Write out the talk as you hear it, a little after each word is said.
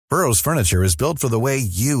Burrow's furniture is built for the way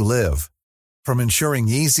you live. From ensuring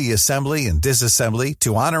easy assembly and disassembly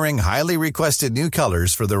to honoring highly requested new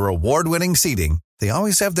colors for their award-winning seating, they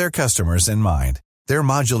always have their customers in mind. Their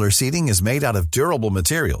modular seating is made out of durable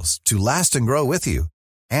materials to last and grow with you.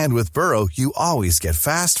 And with Burrow, you always get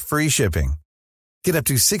fast, free shipping. Get up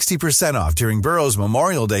to 60% off during Burrow's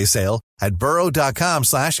Memorial Day sale at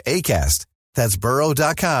burrow.com/ACAST. That's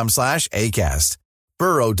burrow.com/ACAST.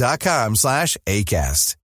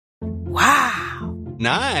 burrow.com/ACAST. Wow.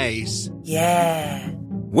 Nice. Yeah.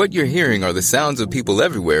 What you're hearing are the sounds of people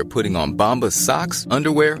everywhere putting on Bombas socks,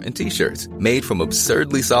 underwear, and T-shirts made from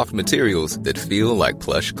absurdly soft materials that feel like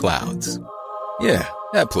plush clouds. Yeah,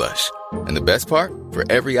 that plush. And the best part? For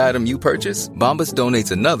every item you purchase, Bombas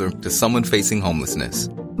donates another to someone facing homelessness.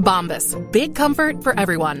 Bombas. Big comfort for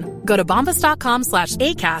everyone. Go to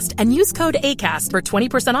bombas.com/ACAST and use code ACAST for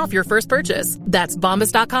 20% off your first purchase. That's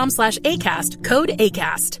bombas.com/ACAST. Code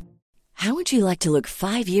ACAST. How would you like to look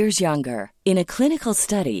 5 years younger? In a clinical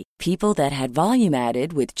study, people that had volume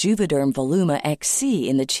added with Juvederm Voluma XC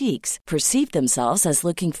in the cheeks perceived themselves as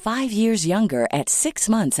looking 5 years younger at 6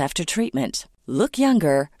 months after treatment. Look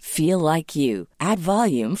younger, feel like you. Add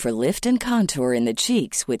volume for lift and contour in the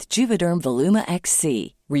cheeks with Juvederm Voluma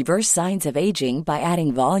XC. Reverse signs of aging by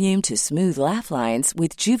adding volume to smooth laugh lines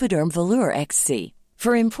with Juvederm Volure XC.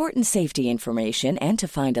 For important safety information and to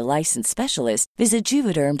find a licensed specialist, visit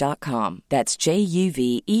Juvederm.com. That's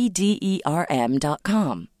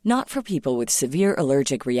JUVEDERM.com. Not for people with severe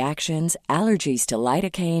allergic reactions, allergies to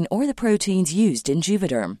lidocaine, or the proteins used in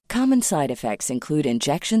Juvederm. Common side effects include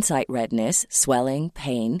injection site redness, swelling,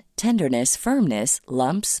 pain, tenderness, firmness,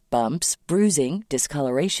 lumps, bumps, bruising,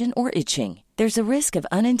 discoloration, or itching. There's a risk of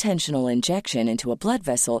unintentional injection into a blood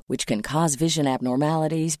vessel, which can cause vision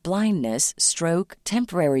abnormalities, blindness, stroke,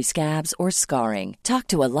 temporary scabs, or scarring. Talk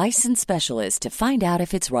to a licensed specialist to find out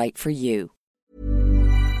if it's right for you.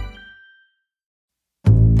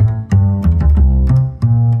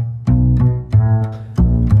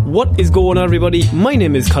 What is going on, everybody? My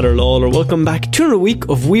name is Conor Lawler. Welcome back to a week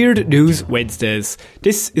of Weird News Wednesdays.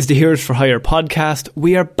 This is the Heroes for Hire podcast.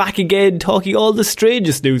 We are back again talking all the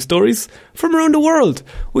strangest news stories from around the world.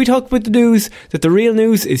 We talk about the news that the real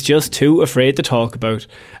news is just too afraid to talk about.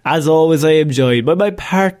 As always, I am joined by my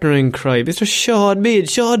partner in crime, Mr. Sean Mead.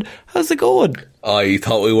 Sean, how's it going? I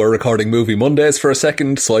thought we were recording Movie Mondays for a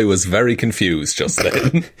second, so I was very confused just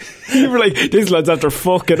then. You were like, this lad's after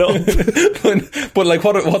fucking up. but like,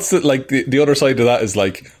 what's the other side of that is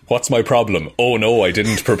like, what's my problem? Oh no, I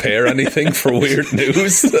didn't prepare anything for weird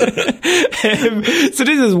news. So this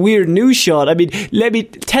is weird news, Sean. I mean, let me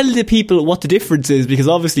tell the people what the difference is, because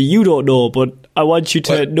obviously you don't know, but I want you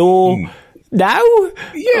to know... Now?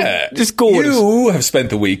 Yeah. Just go with it. You have spent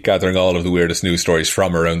the week gathering all of the weirdest news stories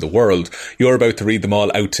from around the world. You're about to read them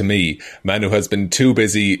all out to me, man who has been too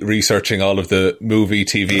busy researching all of the movie,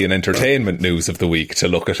 TV and entertainment news of the week to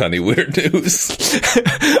look at any weird news.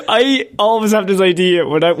 I always have this idea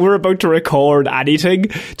when we're about to record anything.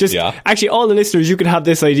 Actually, all the listeners, you can have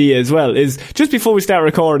this idea as well, is just before we start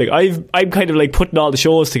recording, I'm kind of like putting all the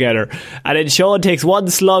shows together, and then Sean takes one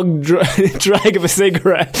slug drag of a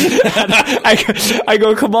cigarette, and I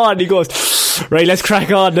go, come on. He goes, right, let's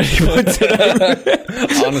crack on. And he puts it out.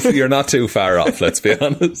 Honestly, you're not too far off, let's be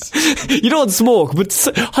honest. You don't smoke, but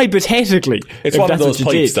hypothetically, it's one of those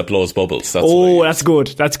pipes that blows bubbles. That's that's good.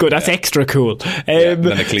 That's good. That's extra cool. And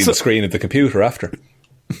then I clean the screen of the computer after.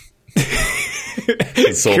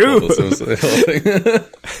 It's so true. Bubbles,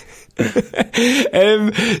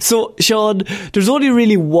 so, Sean, there's only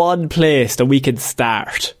really one place that we can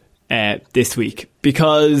start this week,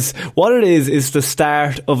 because what it is the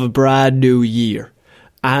start of a brand new year.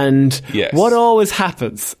 And what always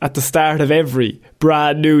happens at the start of every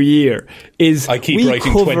brand new year is I keep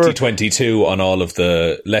writing 2022 on all of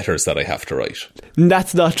the letters that I have to write.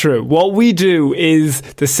 That's not true. What we do is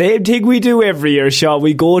the same thing we do every year, Sean.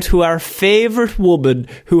 We go to our favourite woman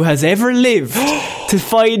who has ever lived to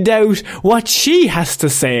find out what she has to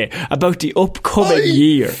say about the upcoming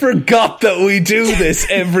year. I forgot that we do this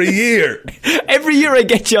every year. Every year I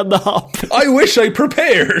get you on the hop. I wish I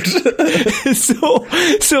prepared. So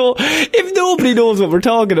if nobody knows what we're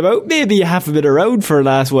talking about, maybe you haven't been around for a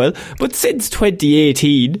last while, but since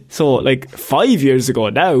 2018, so like 5 years ago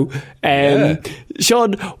now,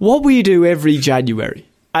 Sean, what we do every January,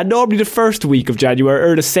 and normally the first week of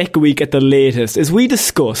January or the second week at the latest, is we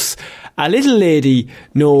discuss a little lady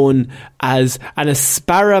known as an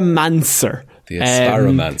asparamancer. The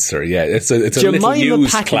asparamancer, it's a little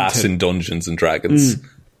used class in Dungeons and Dragons.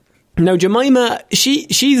 Now Jemima,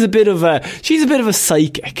 she's a bit of a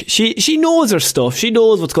psychic. She knows her stuff. She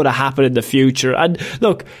knows what's going to happen in the future. And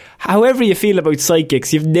look, however you feel about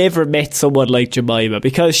psychics, you've never met someone like Jemima.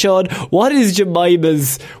 Because Sean,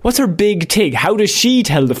 what's her big thing? How does she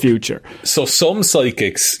tell the future? So some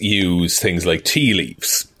psychics use things like tea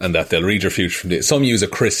leaves, and that they'll read your future from it. Some use a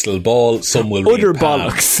crystal ball. Some will read other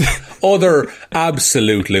palms. bollocks. Other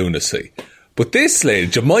absolute lunacy. But this lady,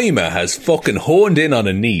 Jemima, has fucking honed in on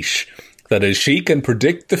a niche that is she can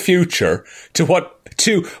predict the future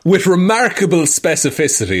with remarkable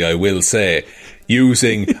specificity, I will say,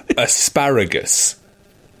 using asparagus.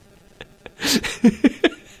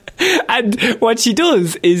 And what she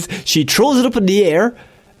does is she throws it up in the air,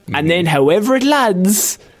 and then however it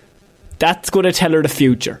lands, that's going to tell her the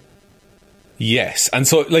future. Yes, and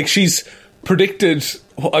so like she's predicted.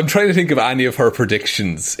 I'm trying to think of any of her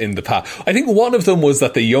predictions in the past. I think one of them was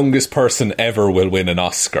that the youngest person ever will win an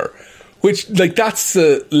Oscar, which, like, that's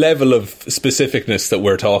the level of specificness that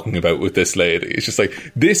we're talking about with this lady. It's just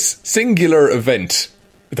like, this singular event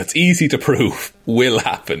that's easy to prove will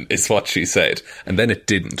happen, is what she said. And then it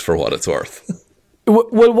didn't, for what it's worth.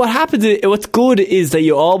 Well, what's good is that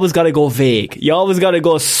you always got to go vague. You always got to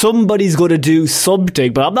go, somebody's going to do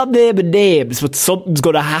something, but I'm not naming names, but something's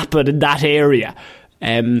going to happen in that area.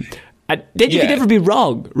 And then you can never be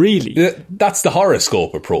wrong, really. That's the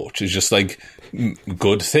horoscope approach. It's just like,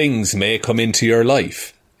 good things may come into your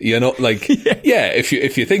life. You know, like,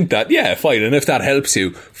 if you think that, fine. And if that helps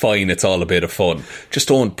you, fine, it's all a bit of fun. Just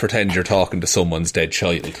don't pretend you're talking to someone's dead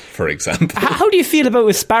child, for example. How do you feel about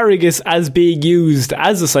asparagus as being used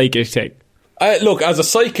as a psychic thing? Look, as a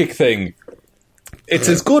psychic thing, it's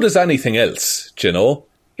as good as anything else, do you know,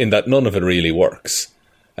 in that none of it really works.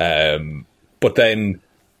 But then,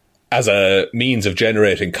 as a means of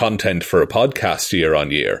generating content for a podcast year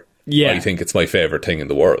on year, I think it's my favourite thing in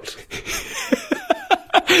the world.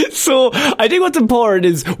 So I think what's important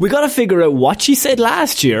is we got to figure out what she said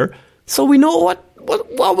last year, so we know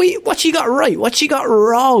what she got right, what she got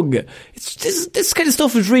wrong. This kind of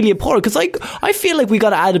stuff is really important, because I feel like we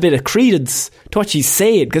got to add a bit of credence to what she's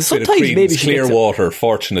saying, because sometimes maybe she Clearwater,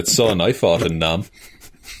 Fortunate Son. I fought in Nam.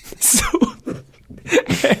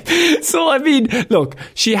 So I mean, look,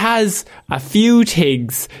 she has a few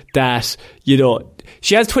things that, you know,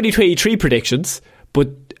 she has 2023 predictions, but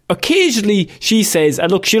occasionally she says,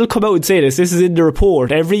 and look, she'll come out and say this is in the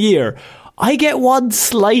report every year, I get one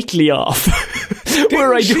slightly off.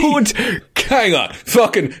 Where I don't... Hang on,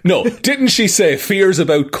 fucking no! Didn't she say fears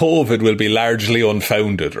about COVID will be largely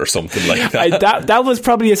unfounded or something like that? That was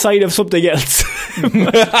probably a sign of something else.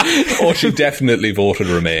 Oh, she definitely voted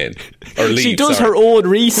Remain or Leave. She does her own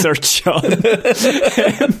research, Sean.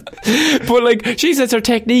 But like, she says her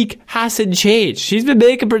technique hasn't changed. She's been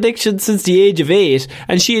making predictions since the age of 8,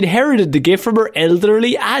 and she inherited the gift from her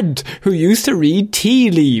elderly aunt, who used to read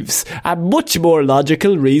tea leaves. A much more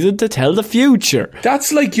logical reason to tell the future.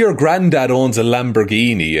 That's like your granddad owns a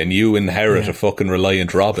Lamborghini and you inherit a fucking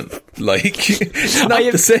Reliant Robin. Like, it's not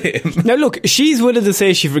the same. Now look, she's willing to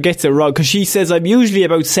say she forgets it wrong, because she says I'm usually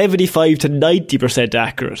about 75 to 90%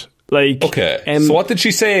 accurate. Like, okay, so what did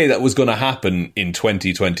she say that was going to happen in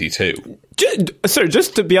 2022? Sir,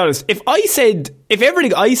 just to be honest, if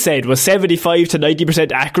everything I said was 75 to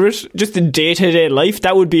 90% accurate, just in day-to-day life,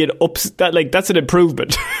 that would be that's an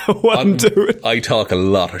improvement. I talk a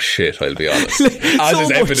lot of shit, I'll be honest. As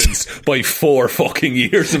is evidenced by 4 fucking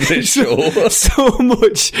years of this show. So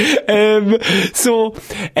much. There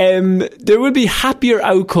will be happier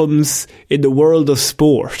outcomes in the world of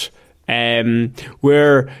sport.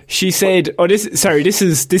 Where she said, this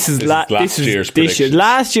is last year's prediction.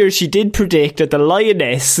 Last year she did predict that the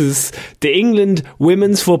Lionesses, the England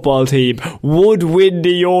women's football team, would win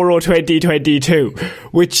the Euro 2022,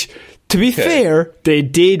 which, to be fair, they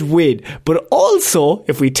did win. But also,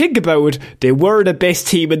 if we think about it, they were the best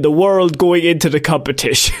team in the world going into the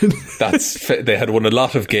competition. They had won a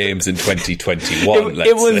lot of games in 2021.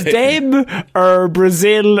 It was them or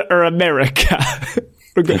Brazil or America.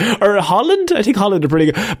 Or Holland? I think Holland are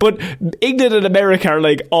pretty good. But England and America are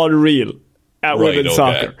like unreal at women's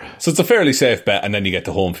soccer. So it's a fairly safe bet, and then you get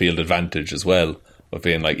the home field advantage as well of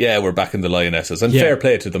being like, we're back in the Lionesses. And fair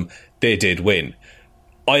play to them, they did win.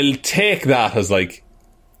 I'll take that as like,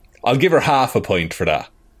 I'll give her half a point for that.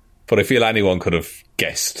 But I feel anyone could have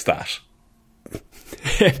guessed that.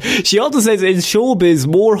 She also says in showbiz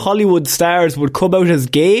more Hollywood stars would come out as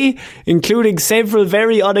gay, including several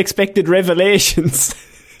very unexpected revelations.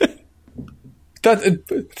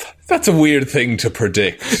 That's a weird thing to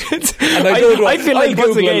predict. And I feel like I'll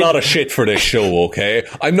Google a lot of shit for this show, okay?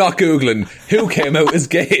 I'm not Googling who came out as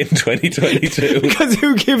gay in 2022. Because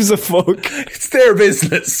who gives a fuck? It's their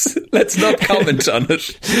business. Let's not comment on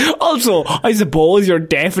it. Also, I suppose you're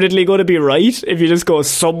definitely going to be right if you just go,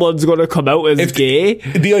 someone's going to come out as gay.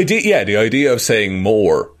 The idea of saying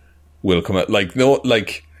more will come out,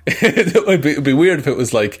 it'd be weird if it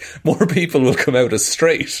was like more people will come out as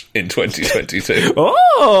straight in 2022.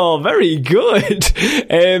 Oh, very good.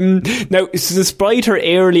 Now, despite her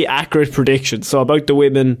early accurate predictions, so about the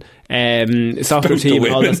women soccer team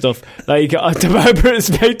and all that stuff, like about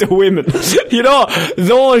the women, you know,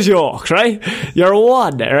 those jokes, right? You're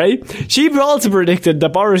one, right? She also predicted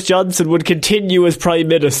that Boris Johnson would continue as Prime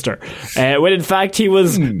Minister, when in fact he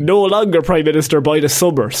was no longer Prime Minister by the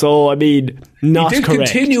summer. So, I mean, not correct. He did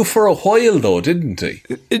continue for a while though, didn't he?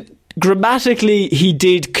 Grammatically, he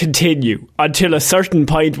did continue until a certain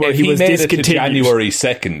point where he was discontinued. It to January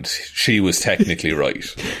 2nd, she was technically right.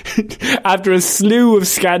 After a slew of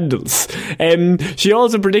scandals. She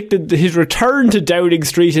also predicted his return to Downing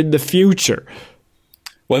Street in the future.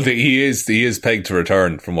 Well, he is pegged to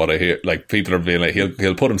return, from what I hear. Like, people are being like,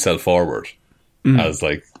 he'll put himself forward. As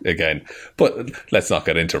like, again, but let's not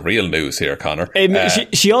get into real news here, Connor.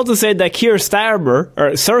 She also said that Sir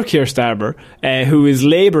Keir Starmer, who is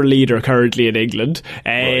Labour leader currently in England,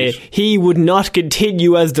 right, he would not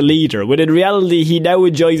continue as the leader, when in reality he now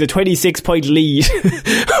enjoys a 26-point lead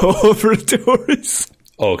over Tories.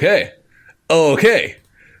 Okay,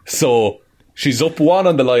 so she's up one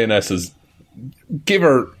on the Lionesses.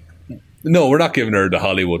 No, we're not giving her the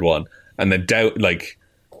Hollywood one, and then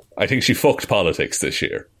I think she fucked politics this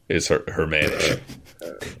year is her main issue.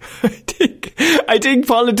 I think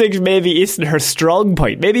politics maybe isn't her strong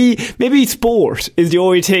point. Maybe sport is the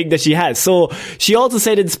only thing that she has. So she also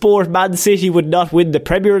said in sport, Man City would not win the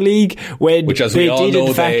Premier League, which, as we all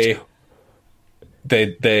know, they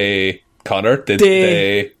did.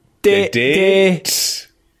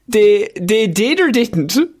 They did or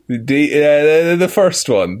didn't? The first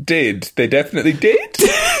one did. They definitely did.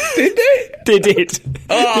 Did they? They did.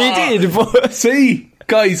 They did. But see,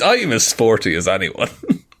 guys, I'm as sporty as anyone.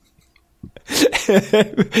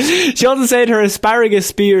 She also said her asparagus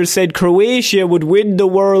spears said Croatia would win the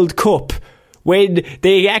World Cup when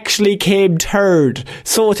they actually came third.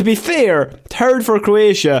 So to be fair, third for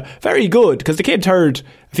Croatia, very good, because they came third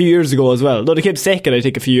a few years ago as well. No, they came second, I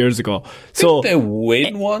think, a few years ago. So did they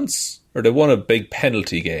win once? Or they won a big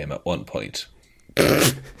penalty game at one point?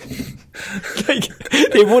 Like,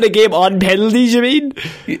 they won a game on penalties, you mean?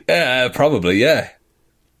 Probably, yeah.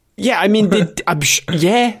 Yeah, I mean,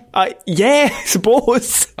 I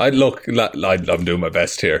suppose. I'm doing my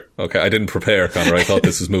best here. Okay, I didn't prepare, Connor. I thought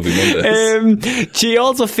this was Movie Mondays. She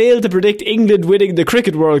also failed to predict England winning the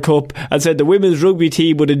Cricket World Cup and said the women's rugby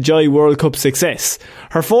team would enjoy World Cup success.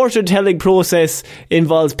 Her fortune-telling process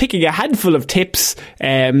involves picking a handful of tips,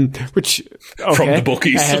 which... Okay, from the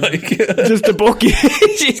bookies, just the bookie.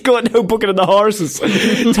 She's going out booking on the horses,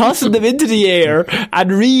 tossing them into the air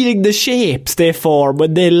and reading the shapes they form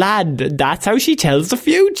when they land. That's how she tells the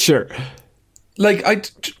future. I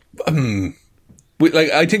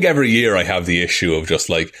think every year I have the issue of just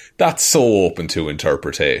like, that's so open to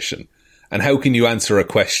interpretation, and how can you answer a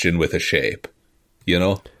question with a shape, you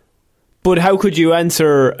know? But how could you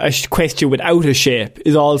answer a question without a shape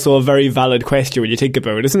is also a very valid question when you think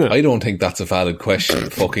about it, isn't it? I don't think that's a valid question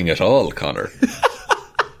fucking at all, Connor.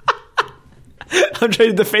 I'm trying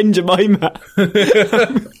to defend Jemima.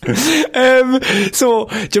 So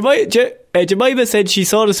Jemima said she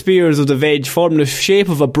saw the spears of the veg form the shape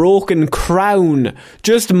of a broken crown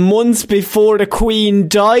just months before the Queen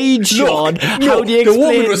died, Sean. How do you explain the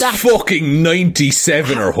woman was that? Fucking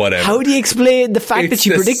 97 or whatever. How do you explain the fact that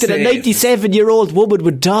she predicted a 97-year-old woman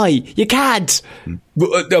would die? You can't.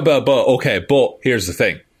 But okay, but here's the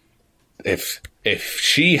thing. If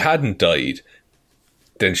she hadn't died,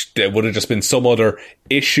 then there would have just been some other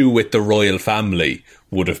issue with the royal family,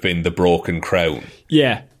 would have been the broken crown.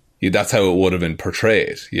 Yeah. That's how it would have been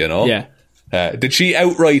portrayed, you know? Yeah. Did she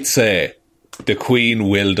outright say, the Queen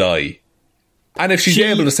will die? And if she's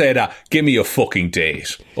able to say that, give me a fucking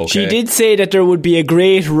date. Okay? She did say that there would be a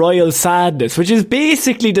great royal sadness, which is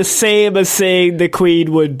basically the same as saying the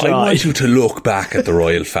Queen would die. I want you to look back at the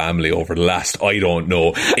royal family over the last,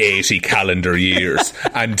 80 calendar years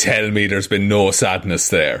and tell me there's been no sadness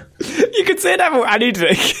there. You could say that for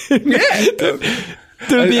anything. Yeah.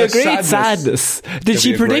 There'll be a great sadness. Did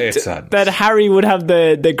she predict that Harry would have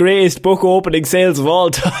the greatest book opening sales of all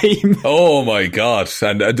time? Oh my God.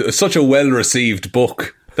 And such a well-received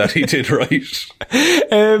book that he did right.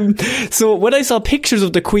 So when I saw pictures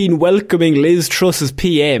of the Queen welcoming Liz Truss's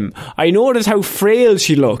PM, I noticed how frail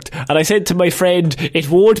she looked, and I said to my friend, "It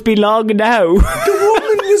won't be long now." The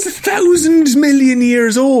woman was 1,000 million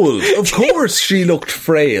years old. Of course she looked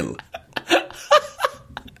frail.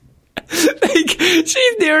 Like,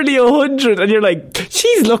 she's nearly 100, and you're like,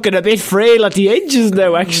 she's looking a bit frail at the edges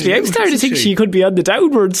now, actually. I'm starting to think she could be on the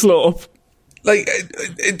downward slope. Like,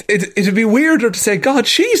 it'd be weirder to say, God,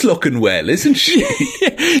 she's looking well, isn't she?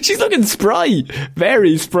 She's looking spry.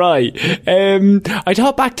 Very spry. I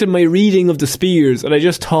thought back to my reading of the Spears, and I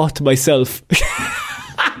just thought to myself,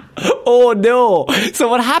 oh no. So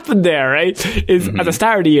what happened there, right, is at the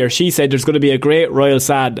start of the year, she said there's going to be a great royal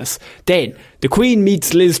sadness. Then the Queen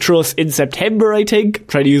meets Liz Truss in September, I think.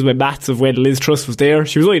 Trying to use my maths of when Liz Truss was there.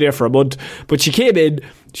 She was only there for a month, but she came in,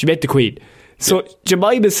 she met the Queen. So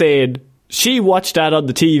Jemima saying she watched that on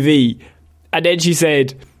the TV, and then she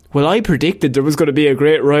said, well, I predicted there was going to be a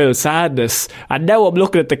great royal sadness, and now I'm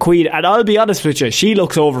looking at the Queen, and I'll be honest with you, she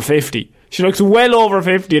looks over 50. She looks well over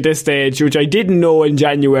 50 at this stage, which I didn't know in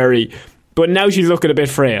January, but now she's looking a bit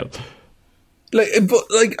frail.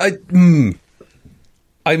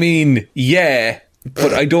 I mean, yeah,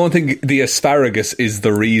 but I don't think the asparagus is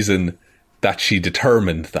the reason that she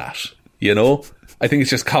determined that, you know? I think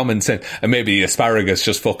it's just common sense. And maybe the asparagus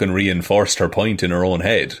just fucking reinforced her point in her own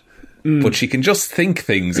head. But she can just think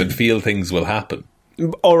things and feel things will happen.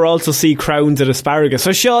 Or also see crowns at asparagus.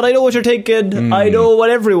 So Sean, I know what you're thinking. I know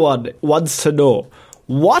what everyone wants to know.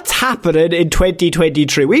 What's happening in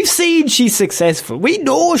 2023? We've seen she's successful. We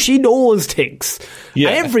know she knows things. Yeah.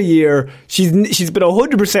 And every year she's been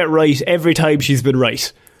 100% right every time she's been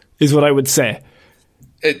right, is what I would say.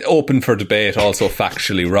 Open for debate, also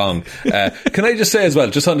factually wrong. Can I just say as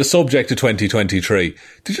well, just on the subject of 2023,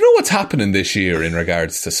 did you know what's happening this year in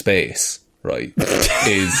regards to space, right?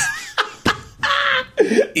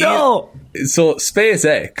 No! So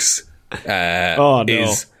SpaceX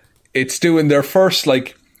it's doing their first,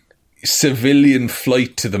 like, civilian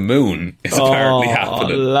flight to the moon is apparently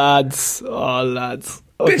happening. Lads. Okay.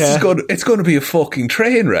 It's going to be a fucking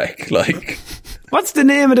train wreck, like... What's the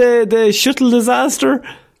name of the shuttle disaster?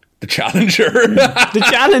 The Challenger. The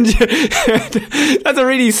Challenger. That's a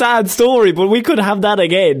really sad story, but we could have that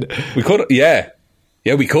again. We could, yeah.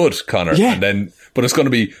 Yeah, we could, Connor. Yeah. But it's going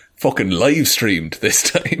to be fucking live streamed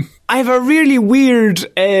this time. I have a really weird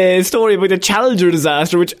story about the Challenger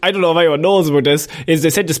disaster, which I don't know if anyone knows about this, is they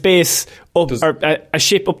sent a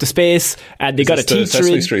ship up to space, and they got a teacher in.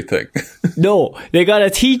 Sesame Street thing. No, they got a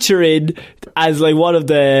teacher in as like one of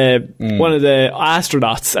the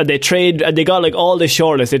astronauts, and they trained, and they got like all the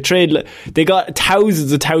shortlists. They got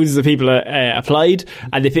thousands of people applied,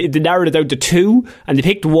 and they narrowed it down to 2, and they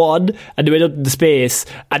picked 1, and they went up into space,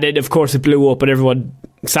 and then of course it blew up, and everyone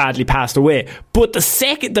sadly passed away. But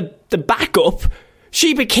the backup,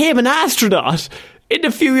 she became an astronaut in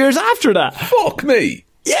a few years after that. Fuck me.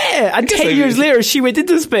 Yeah, and 10 years later she went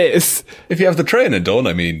into space. If you have the training done,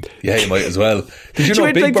 I mean, yeah, you might as well. Did you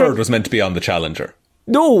know Big Bird was meant to be on the Challenger?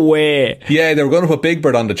 No way. Yeah, they were going to put Big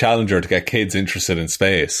Bird on the Challenger to get kids interested in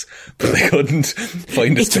space, but they couldn't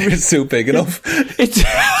find a space suit big enough.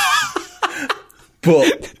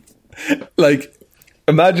 But, like,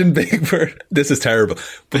 imagine Big Bird. This is terrible,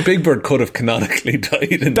 but Big Bird could have canonically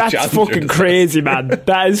died in the Challenger. That's fucking crazy, man.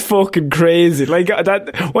 That is fucking crazy. Like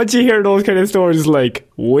that. Once you hear those kind of stories,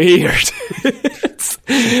 like weird.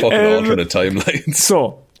 Fucking alternate timelines.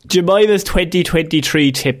 So, Jemima's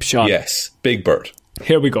 2023 tip, Sean. Yes, Big Bird.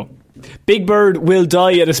 Here we go. Big Bird will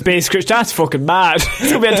die in a space crash. That's fucking mad.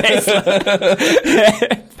 It's going to be a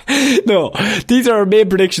Tesla. No, these are our main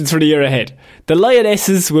predictions for the year ahead. The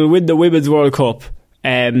Lionesses will win the Women's World Cup.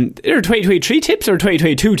 Are 2023 tips or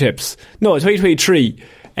 2022 tips? No, 2023. So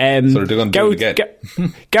they're going to do it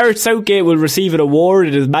again. Gareth Southgate will receive an award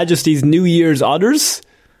at His Majesty's New Year's Honours.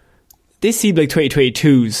 This seemed like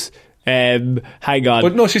 2022's. Hang on.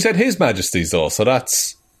 But no, she said His Majesty's though, so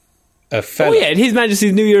that's a fella. Oh yeah, His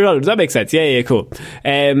Majesty's New Year's Honours. That makes sense. Yeah, cool.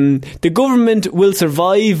 The government will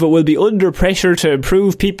survive but will be under pressure to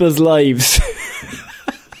improve people's lives.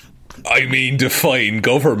 I mean, define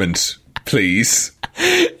government, please.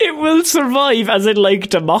 It will survive as in like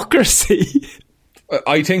democracy.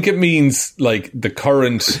 I think it means like the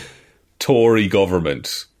current Tory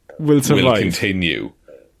government will continue,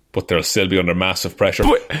 but they'll still be under massive pressure.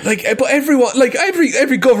 But everyone, like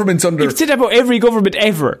every government's under. You've said that about every government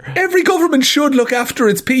ever. Every government should look after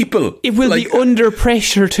its people. It will be under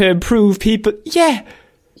pressure to improve people. Yeah.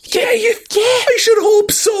 I should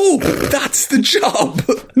hope so. That's the job.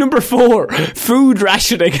 Number 4, food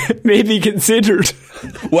rationing may be considered.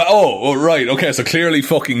 Well, right, okay, so clearly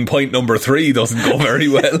fucking point number 3 doesn't go very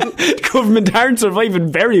well. Government aren't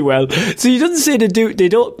surviving very well. So she doesn't say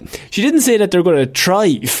she didn't say that they're going to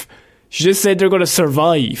thrive. She just said they're going to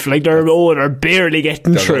survive. Like they're barely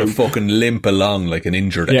getting they're through. They're going to fucking limp along like an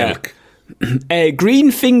injured elk.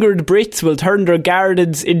 Green-fingered Brits will turn their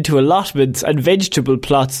gardens into allotments and vegetable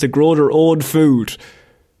plots to grow their own food.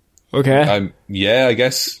 Okay. Yeah, I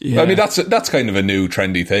guess. Yeah. I mean, that's kind of a new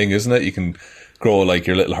trendy thing, isn't it? You can grow like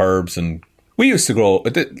your little herbs, and we used to grow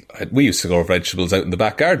vegetables out in the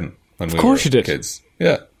back garden when we were kids.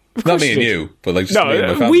 Yeah. Not me and you, but like just me and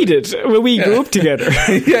my family. We did when we grew up together.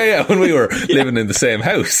 yeah, when we were living in the same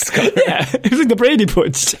house. Yeah, it was like the Brady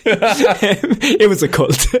Bunch. It was a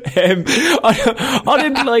cult.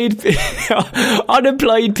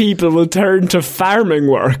 Unemployed people will turn to farming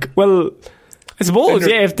work. Well, I suppose,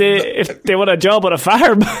 if they want a job on a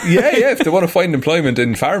farm. yeah, if they want to find employment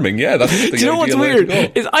in farming, that's the Do you know what's weird?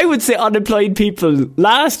 Is I would say unemployed people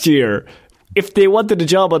last year, if they wanted a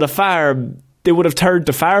job on a farm, they would have turned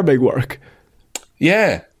to farming work.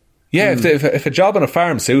 Yeah. If a job on a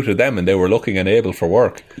farm suited them and they were looking and able for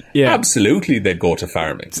work, absolutely they'd go to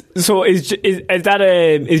farming. So is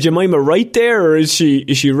Jemima right there, or is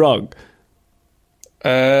she wrong?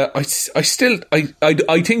 I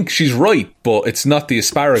think she's right, but it's not the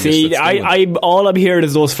asparagus. See, all I'm hearing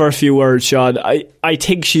is those first few words, Sean. I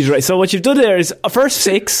think she's right. So what you've done there is first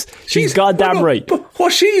 6. She's goddamn right. But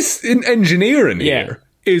what she's engineering here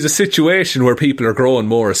is a situation where people are growing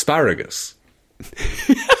more asparagus.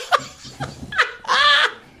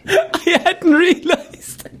 I hadn't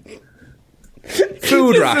realised.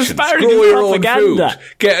 Food rations, grow your own food,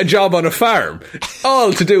 get a job on a farm,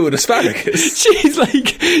 all to do with asparagus. She's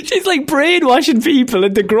like brainwashing people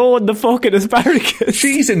into growing the fucking asparagus.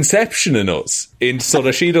 She's inceptioning us so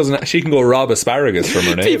that she can go rob asparagus from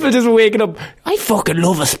her neighbour. People just waking up, I fucking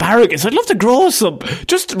love asparagus, I'd love to grow some.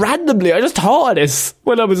 Just randomly, I just thought of this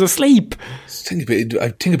when I was asleep. I think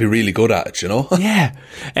I'd be really good at it, you know? Yeah.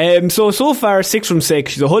 So far, 6 from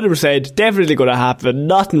 6. She's 100% definitely going to happen.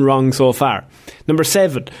 Nothing wrong so far. Number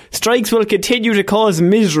 7. Strikes will continue to cause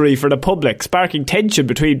misery for the public, sparking tension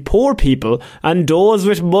between poor people and those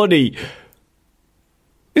with money.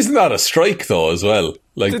 Isn't that a strike, though, as well?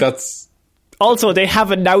 Like, that's... Also, they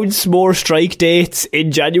have announced more strike dates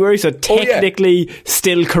in January, so technically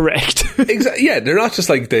still correct. Exactly. Yeah, they're not just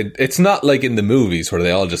like it's not like in the movies where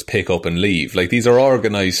they all just pick up and leave. Like, these are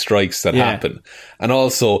organised strikes that happen. And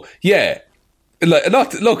also, like,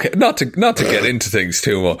 not to get into things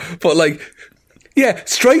too much, but like,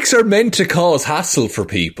 strikes are meant to cause hassle for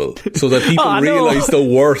people so that people realise the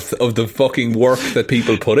worth of the fucking work that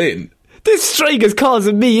people put in. This strike is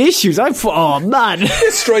causing me issues. Oh man.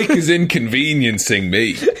 This strike is inconveniencing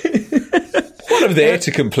me. What have they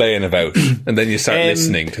to complain about? And then you start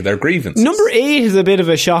listening to their grievances. Number 8 is a bit of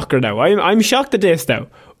a shocker now. I'm shocked at this now.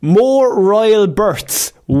 More royal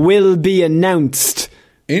births will be announced.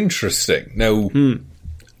 Interesting. Now,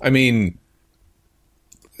 I mean,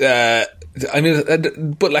 but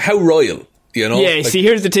like, how royal? You know? Yeah. See,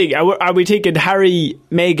 here's the thing. Are we thinking Harry,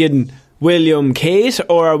 Meghan, William, Kate,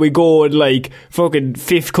 or are we going like fucking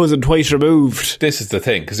fifth cousin twice removed? This is the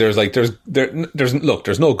thing, because there's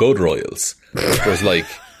no good royals. There's like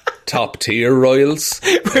top tier royals.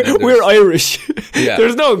 We're Irish. Yeah.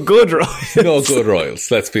 There's no good royals. No good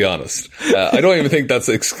royals, let's be honest. I don't even think that's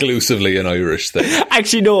exclusively an Irish thing.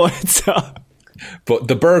 Actually, no, it's but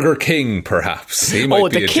the Burger King, perhaps. He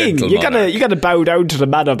might be the a king. gentleman. You gotta bow down to the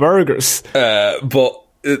man of burgers. But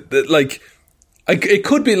like, it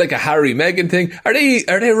could be like a Harry Meghan thing. Are they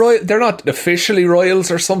royal? They're not officially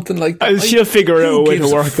royals or something like that. She'll figure out a way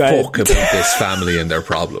to work that. Fuck about this family and their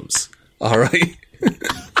problems. All right.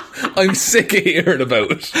 I'm sick of hearing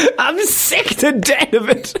about it. I'm sick to death of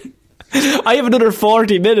it. I have another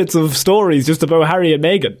 40 minutes of stories just about Harry and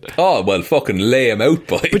Meghan. Oh, well, fucking lay them out,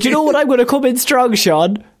 boy. But you know what? I'm going to come in strong,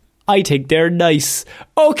 Sean. I think they're nice.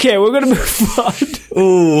 Okay, we're going to move on.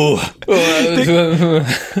 Ooh.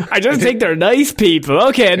 I just think they're nice people.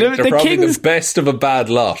 Okay, they're the probably Kings... the best of a bad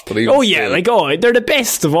lot. But they're the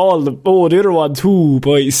best of all the other ones. Who,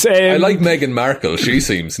 boys? I like Meghan Markle. She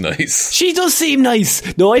seems nice. She does seem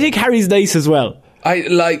nice. No, I think Harry's nice as well. Maybe.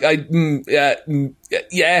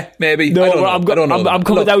 No, I'm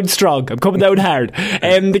coming down strong. I'm coming down hard.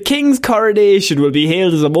 The King's coronation will be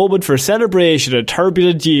hailed as a moment for celebration in a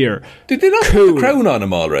turbulent year. Did they not put the crown on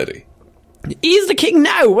him already? He's the king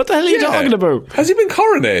now. What the hell are you talking about? Has he been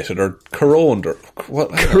coronated or coroned or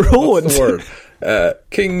what? Coroned? What's the word?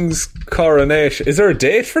 King's coronation. Is there a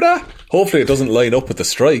date for that? Hopefully it doesn't line up with the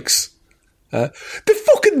strikes. The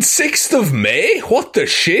fucking 6th of May? What the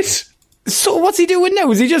shit? So what's he doing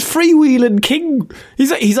now? Is he just freewheeling King?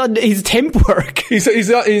 He's on his temp work. He's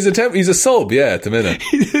a sub, yeah, at the minute.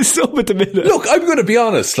 He's a sub at the minute. Look, I'm going to be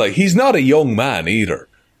honest. Like, he's not a young man either.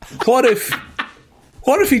 What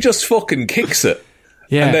if he just fucking kicks it?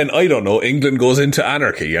 Yeah. And then, I don't know, England goes into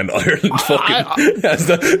anarchy and Ireland fucking has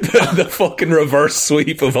the fucking reverse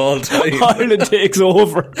sweep of all time. Ireland takes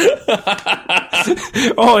over.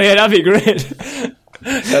 Oh yeah, that'd be great.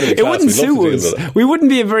 It wouldn't suit us. We wouldn't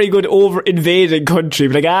be a very good over-invading country.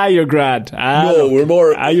 But like, you're grand. No, we're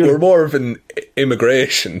more of an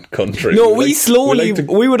immigration country. No,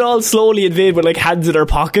 we would all slowly invade with like hands in our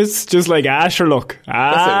pockets, just like sure look.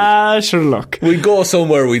 Sure look. We'd go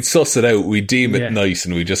somewhere, we'd suss it out, we'd deem it nice,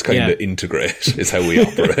 and we just kind of integrate. Is how we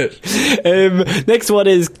operate. Next one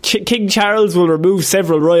is King Charles will remove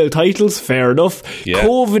several royal titles. Fair enough. Yeah.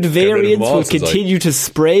 COVID variants will continue to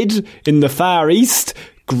spread in the Far East.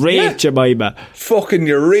 Great, Jemima. Fucking,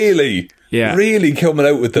 you're really coming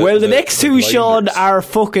out with the... Well, the next two, Sean, are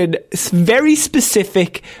fucking very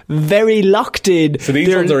specific, very locked in. So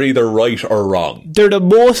these ones are either right or wrong. They're the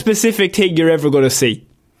most specific thing you're ever going to see.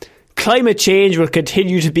 Climate change will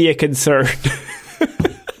continue to be a concern.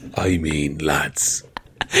 I mean, lads.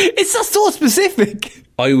 It's not so specific.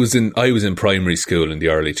 I was in primary school in the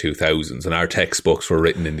early 2000s, and our textbooks were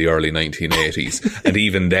written in the early 1980s, and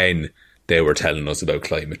even then they were telling us about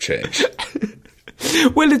climate change.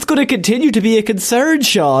 Well, it's going to continue to be a concern,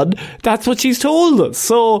 Sean. That's what she's told us.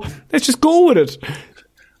 So let's just go with it.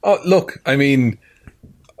 Oh, look, I mean,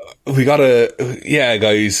 we gotta... Yeah,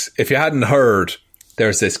 guys, if you hadn't heard,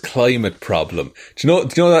 there's this climate problem. Do you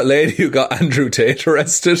know that lady who got Andrew Tate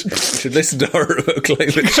arrested? You should listen to her about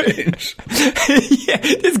climate change. Yeah,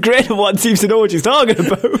 this Greta one seems to know what she's talking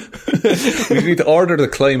about. We need to order the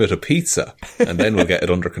climate a pizza, and then we'll get it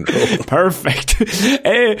under control. Perfect.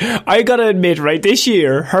 I gotta admit, right, this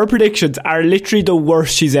year, her predictions are literally the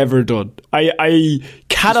worst she's ever done. I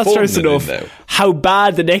cannot stress enough how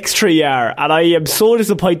bad the next three are, and I am so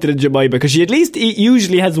disappointed in Jemima, because she at least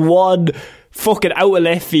usually has one fucking out of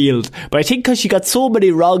left field, but I think because she got so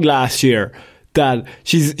many wrong last year that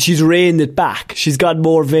she's reined it back. She's gone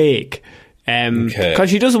more vague because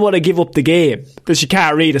she doesn't want to give up the game, that she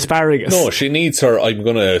can't read asparagus. No, she needs her, I'm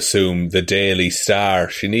going to assume, the Daily Star.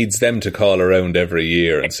 She needs them to call around every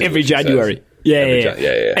year and see every January.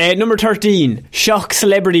 Yeah. Number 13, shock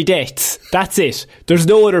celebrity deaths. That's it. There's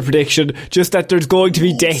no other prediction, just that there's going to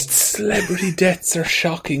be deaths. Celebrity deaths are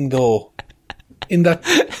shocking though, in that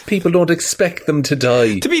people don't expect them to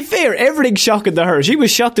die. To be fair, everything's shocking to her. She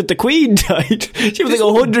was shocked that the Queen died. She was like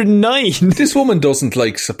 109. This woman doesn't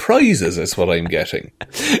like surprises, is what I'm getting.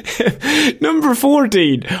 Number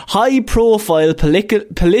 14, high profile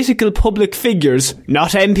political public figures,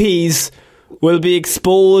 not MPs, will be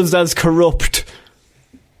exposed as corrupt.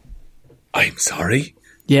 I'm sorry?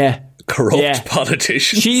 Yeah. Corrupt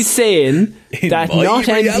politicians? She's saying that not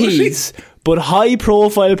MPs, but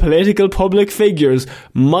high-profile political public figures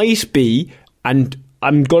might be, and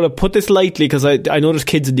I'm going to put this lightly because I know there's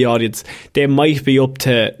kids in the audience, they might be up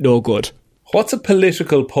to no good. What's a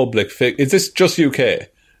political public figure? Is this just UK?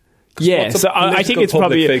 Yeah, so I think it's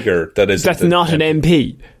probably figure that's not an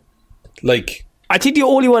MP. Like, I think the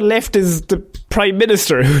only one left is the Prime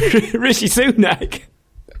Minister, Rishi Sunak.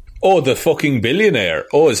 Oh, the fucking billionaire.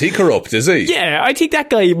 Oh, is he corrupt, is he? Yeah, I think that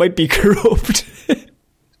guy might be corrupt.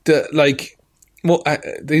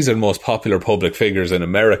 These are the most popular public figures in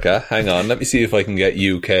America. Hang on, let me see if I can get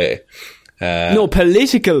UK. No,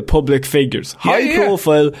 political public figures. High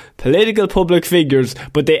profile political public figures,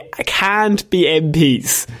 but they can't be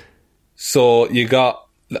MPs. So you got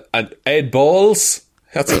Ed Balls.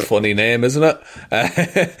 That's a funny name, isn't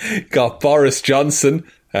it? Got Boris Johnson.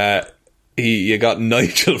 You got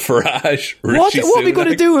Nigel Farage. What are we going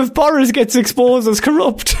to do if Boris gets exposed as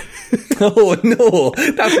corrupt? Oh no,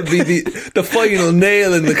 that would be the final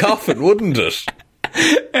nail in the coffin, wouldn't it?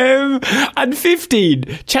 And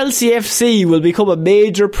 15, Chelsea FC will become a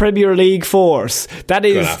major Premier League force. That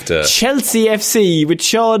is Chelsea FC, which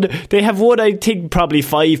Sean, they have won, I think, probably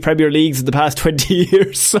 5 Premier Leagues in the past 20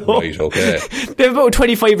 years. So right, okay. They have about a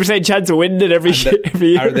 25% chance of winning it every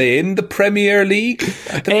year. Are they in the Premier League?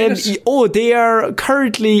 They are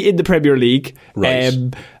currently in the Premier League. Right.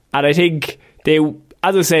 And I think they,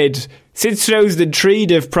 as I said, since 2003,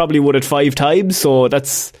 they've probably won it 5 times. So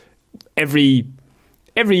that's every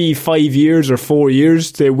 5 years or 4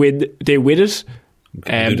 years they win it.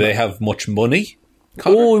 Do they have much money,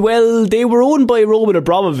 Connor? Oh well, they were owned by Roman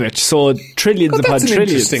Abramovich, so trillions upon trillions. That's an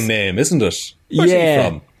interesting name, isn't it? Where's he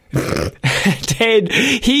from? Then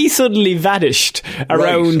he suddenly vanished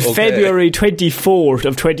around February 24th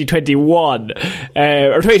of 2021,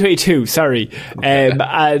 or 2022, sorry.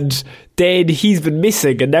 And then he's been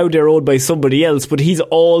missing, and now they're owned by somebody else, but he's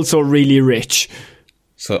also really rich.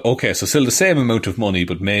 So still the same amount of money,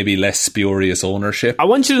 but maybe less spurious ownership. I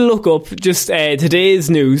want you to look up just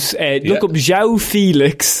today's news. Look up João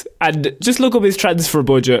Felix and just look up his transfer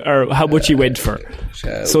budget or how much he went for.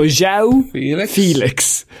 João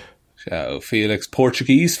Felix. João Felix,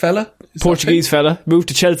 Portuguese fella? Portuguese fella. Moved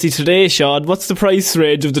to Chelsea today, Sean. What's the price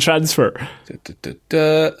range of the transfer?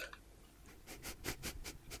 That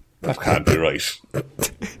can't be right.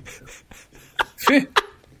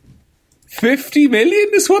 50 million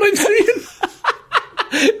is what I'm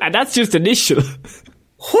saying. And that's just initial.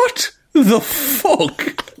 What the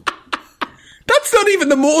fuck? That's not even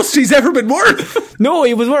the most he's ever been worth. No,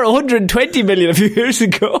 he was worth 120 million a few years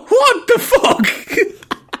ago. What the fuck?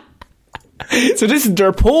 So this is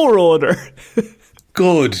their poor owner.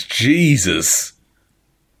 Good Jesus.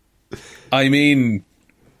 I mean,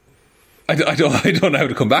 I don't know how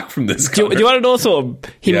to come back from this. Do you want to know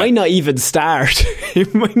something? He might not even start. He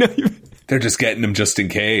might not even... They're just getting him just in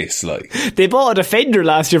case, like. They bought a defender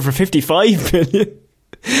last year for 55 million.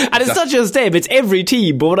 And it's not just them, it's every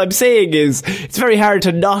team. But what I'm saying is, it's very hard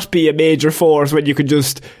to not be a major force when you can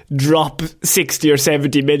just drop 60 or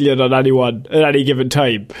 70 million on anyone at any given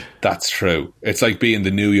time. That's true. It's like being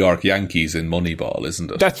the New York Yankees in Moneyball,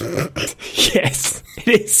 isn't it? Yes,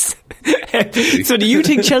 it is. So do you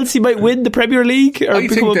think Chelsea might win the Premier League? Or I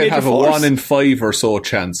think they have a 1 in 5 or so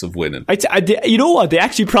chance of winning. You know what? They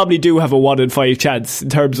actually probably do have a 1 in 5 chance in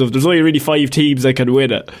terms of there's only really 5 teams that can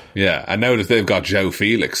win it. Yeah, and now that they've got João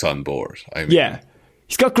Felix on board. Yeah.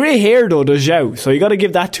 He's got grey hair though, does João, so you got to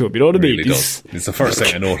give that to him, you know what I mean? Really does. It's the first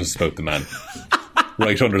thing I noticed about the man.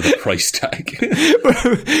 Right under the price tag.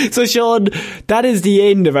 So Sean, that is the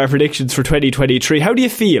end of our predictions for 2023. How do you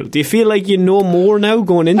feel? Do you feel like you know more now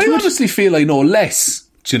going into it? I honestly feel I know less,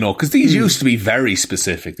 do you know, because these used to be very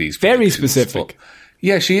specific, these very specific. But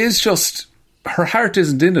yeah, she is just, her heart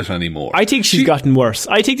isn't in it anymore. I think she's gotten worse.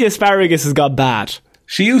 I think the asparagus has got bad.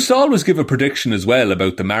 She used to always give a prediction as well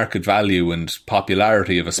about the market value and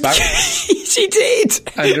popularity of asparagus. She did.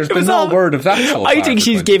 And there's been no word of that so far. I think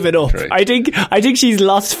she's given up. I think she's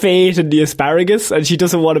lost faith in the asparagus, and she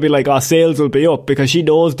doesn't want to be like, sales will be up, because she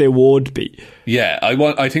knows they won't be. Yeah,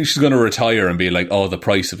 I think she's going to retire and be like, the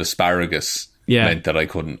price of asparagus meant that I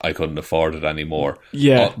couldn't afford it anymore.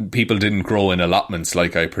 Yeah. People didn't grow in allotments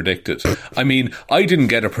like I predicted. I mean, I didn't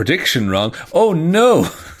get a prediction wrong. Oh no.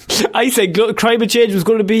 I said climate change was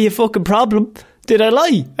going to be a fucking problem. Did I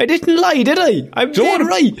lie? I didn't lie, did I? I'm dead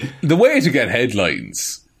right. The way to get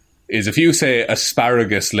headlines is if you say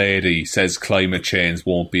asparagus lady says climate change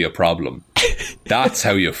won't be a problem. That's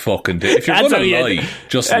how you fucking do it. If you're going to lie,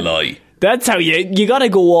 just lie. That's how you gotta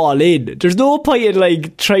go all in. There's no point in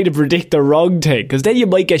like trying to predict the wrong thing, because then you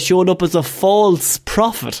might get shown up as a false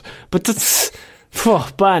prophet. But that's...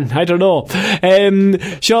 man, I don't know.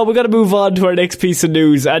 Sean, we're going to move on to our next piece of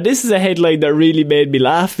news, and this is a headline that really made me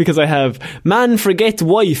laugh, because I have man forgets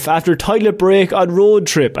wife after toilet break on road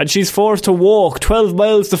trip, and she's forced to walk 12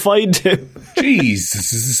 miles to find him.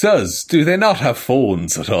 Jesus, do they not have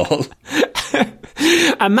phones at all?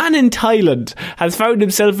 A man in Thailand has found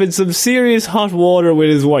himself in some serious hot water with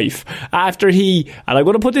his wife after he, and I'm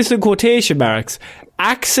going to put this in quotation marks,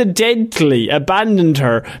 accidentally abandoned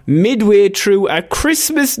her midway through a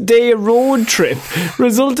Christmas Day road trip,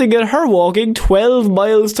 resulting in her walking 12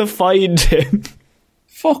 miles to find him.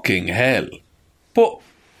 Fucking hell. But,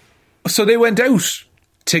 so they went out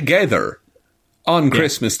together on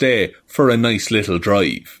Christmas Day for a nice little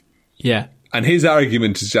drive. Yeah. And his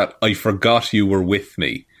argument is that I forgot you were with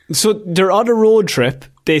me. So they're on a road trip,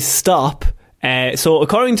 they stop. So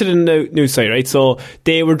according to the news site, right, so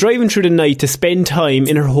they were driving through the night to spend time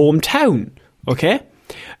in her hometown, okay?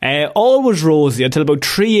 All was rosy until about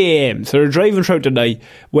 3 a.m. So they're driving throughout the night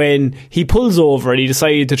when he pulls over and he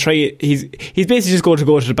decided to try... He's basically just going to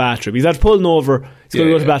go to the bathroom. He's after pulling over, he's going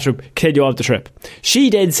to go to the bathroom, continue off the trip. She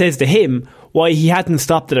then says to him why he hadn't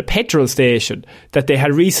stopped at a petrol station that they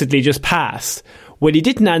had recently just passed. When he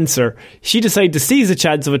didn't answer, she decided to seize the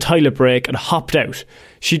chance of a toilet break and hopped out.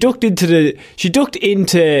 She ducked into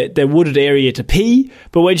the wooded area to pee,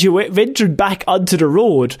 but when she ventured back onto the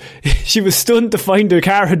road, she was stunned to find her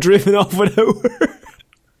car had driven off without her.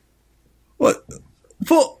 What?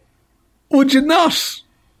 But would you not?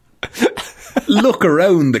 look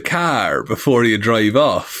around the car before you drive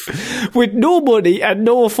off. With no money and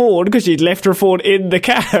no phone, because she'd left her phone in the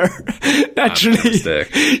car. Naturally,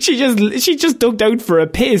 she just ducked out for a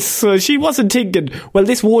piss, so she wasn't thinking, well,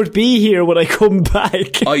 this won't be here when I come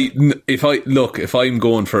back. If I'm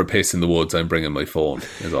going for a piss in the woods, I'm bringing my phone.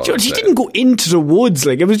 She didn't go into the woods,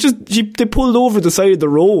 like, it was just they pulled over the side of the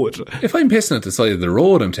road. If I'm pissing at the side of the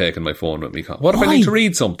road, I'm taking my phone with me. What if I need to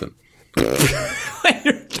read something?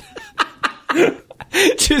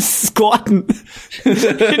 Just squatting in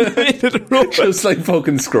the middle of the road. Just like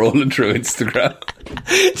fucking scrolling through Instagram.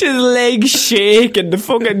 Just legs shaking, the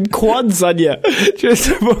fucking quads on you. Just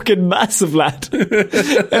a fucking massive lad.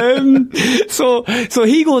 So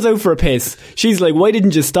he goes out for a piss. She's like, why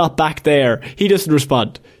didn't you stop back there? He doesn't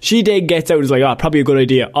respond. She then gets out and is like, probably a good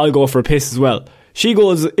idea. I'll go for a piss as well. She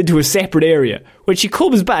goes into a separate area. When she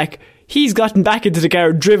comes back, he's gotten back into the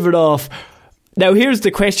car, driven off. Now here's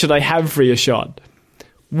the question I have for you, Sean.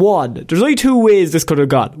 One, there's only two ways this could have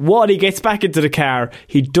gone. One, he gets back into the car,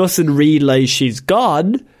 he doesn't realise she's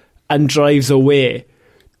gone, and drives away.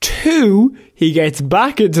 Two, he gets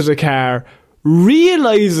back into the car,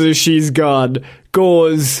 realises she's gone,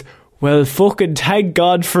 goes, well, fucking thank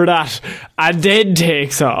God for that, and then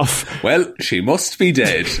takes off. Well, she must be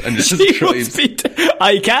dead. And just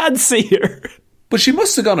I can't see her. But she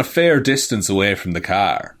must have gone a fair distance away from the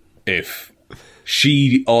car if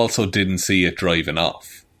she also didn't see it driving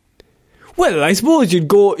off. Well, I suppose you'd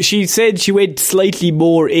go... She said she went slightly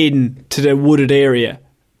more in to the wooded area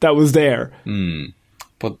that was there.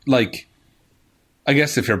 But, like, I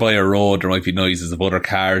guess if you're by a road, there might be noises of other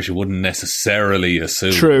cars. You wouldn't necessarily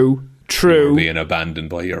assume True. you're being abandoned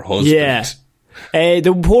by your husband. Yeah.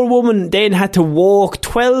 The poor woman then had to walk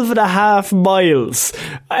 12 and a half miles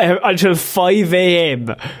until 5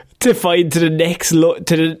 a.m. to find to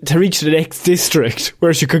reach the next district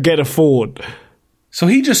where she could get a phone. So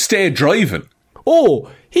he just stayed driving. Oh,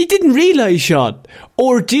 he didn't realise, Sean.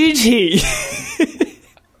 Or did he?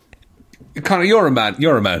 Connor, you're a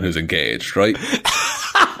man who's engaged, right?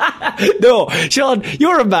 No, Sean,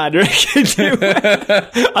 you're a man, right?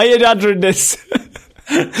 I ain't answering this.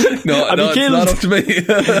 No, it's not up to me.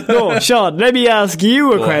 No, Sean, let me ask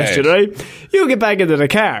you a question, right? You get back into the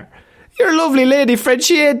car. Your lovely lady friend,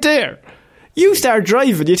 she ain't there. You start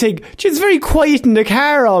driving, you think, it's very quiet in the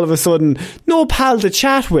car all of a sudden. No pal to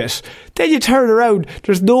chat with. Then you turn around,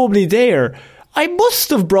 there's nobody there. I must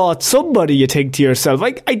have brought somebody, you think to yourself.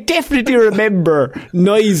 I definitely remember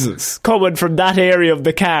noises coming from that area of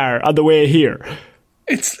the car on the way here.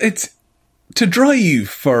 It's to drive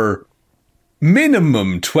for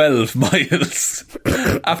minimum 12 miles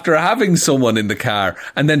after having someone in the car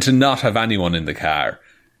and then to not have anyone in the car.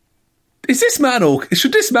 Is this man okay?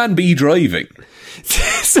 Should this man be driving?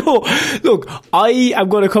 So, look, I am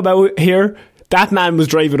going to come out here. That man was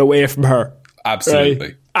driving away from her. Absolutely.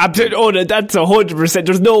 Right? Absolutely. Oh, that's 100%.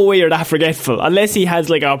 There's no way you're that forgetful. Unless he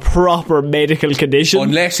has like a proper medical condition.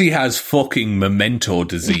 Unless he has fucking memento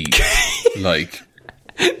disease. Like...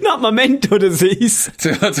 Not memento disease.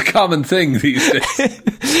 That's a common thing these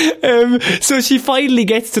days. So she finally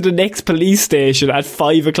gets to the next police station at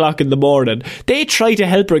 5 o'clock in the morning. They try to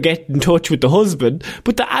help her get in touch with the husband,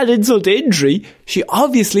 but to add insult to injury, she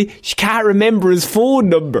can't remember his phone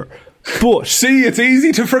number. But see, it's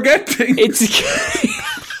easy to forget things.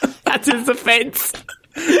 That's his offence.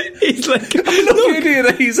 He's like, I love the idea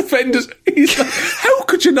that he's offended. He's like, how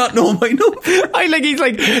could you not know my number? He's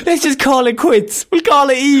like, let's just call it quits. We'll call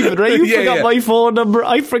it even, right? You forgot my phone number.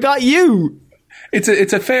 I forgot you. It's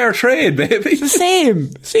a fair trade, baby. It's the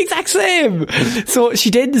same. It's the exact same. So she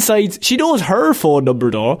then decides, she knows her phone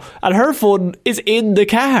number though, and her phone is in the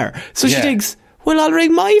car. So she thinks, well, I'll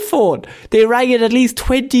ring my phone. They rang it at least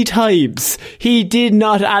 20 times. He did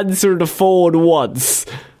not answer the phone once.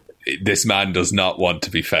 This man does not want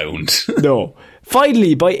to be found. No.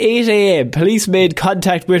 Finally, by 8 a.m, police made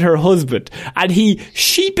contact with her husband, and he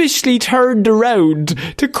sheepishly turned around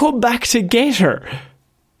to come back to get her.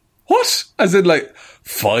 What? As in, like,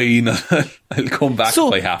 fine, I'll come back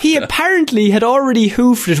if I have to. He apparently had already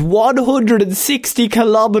hoofed it 160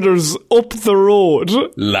 kilometres up the road.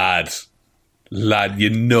 Lad,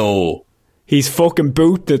 you know. He's fucking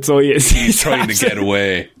booting it, so he is. He's trying to get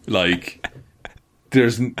away. Like...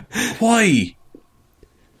 There's... Why?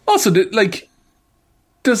 Also, like...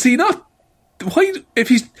 Does he not... Why... If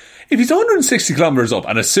he's 160 kilometres up,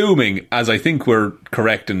 and assuming, as I think we're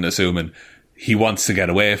correct in assuming, he wants to get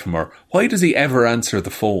away from her, why does he ever answer the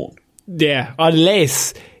phone? Yeah,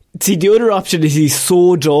 unless See, the other option is he's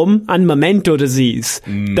so dumb and memento disease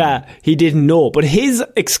that he didn't know. But his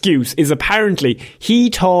excuse is apparently he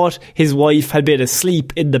thought his wife had been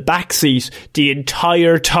asleep in the back seat the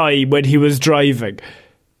entire time when he was driving.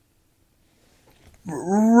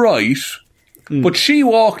 Right. But she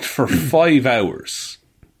walked for 5 hours.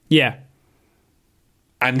 Yeah.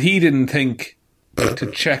 And he didn't think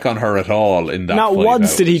to check on her at all in that Not 5 once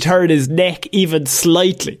hours. did he turn his neck even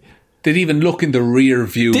slightly. Did he even look in the rear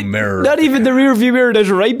view mirror? Not even the rear view mirror that's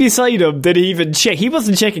right beside him did he even check. He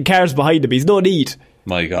wasn't checking cars behind him. He's no need.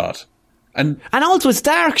 My God. And also it's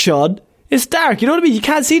dark, Sean. It's dark. You know what I mean? You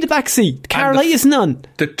can't see the back seat. The car light is none.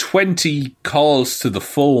 the 20 calls to the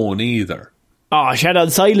phone either. Oh, she had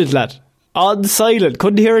on silent, lad. On silent.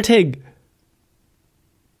 Couldn't hear a thing.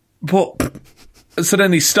 But so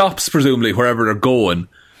then he stops, presumably, wherever they're going,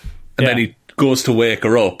 and then he goes to wake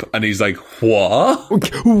her up, and he's like, what?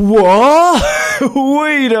 What?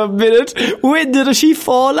 Wait a minute. When did she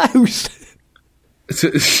fall out?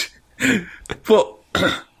 But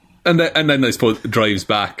and then I suppose drives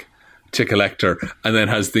back to collect her, and then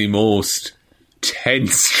has the most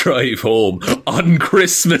tense drive home on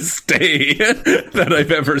Christmas Day that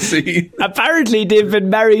I've ever seen. Apparently they've been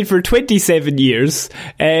married for 27 years,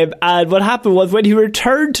 and what happened was when he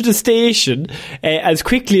returned to the station as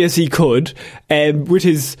quickly as he could, with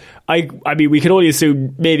his I mean we can only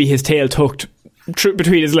assume maybe his tail tucked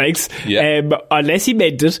between his legs, unless he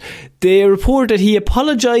meant it. They report that he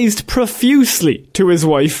apologised profusely to his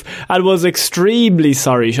wife and was extremely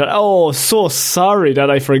sorry. Oh, so sorry that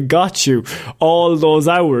I forgot you all those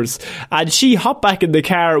hours. And she hopped back in the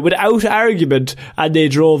car without argument, and they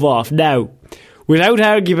drove off. Now, without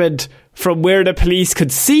argument from where the police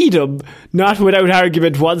could see them, not without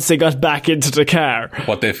argument once they got back into the car.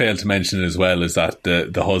 What they failed to mention as well is that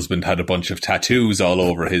the husband had a bunch of tattoos all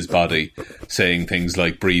over his body saying things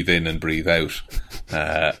like breathe in and breathe out.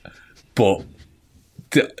 But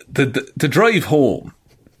the drive home,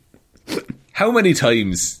 how many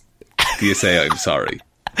times do you say I'm sorry?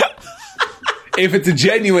 If it's a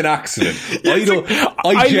genuine accident,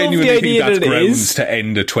 I genuinely think that's grounds to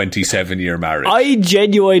end a 27-year marriage. I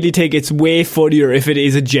genuinely think it's way funnier if it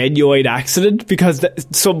is a genuine accident, because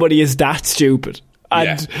somebody is that stupid.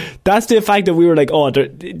 And that's the fact that we were like, oh,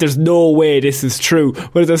 there's no way this is true.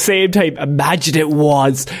 But at the same time, imagine it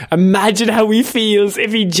was. Imagine how he feels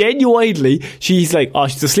if he genuinely, she's like, oh,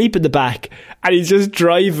 she's asleep in the back, and he's just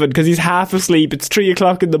driving because he's half asleep. It's 3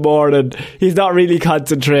 o'clock in the morning. He's not really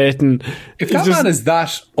concentrating. If that man is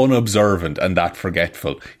that unobservant and that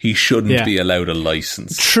forgetful, he shouldn't be allowed a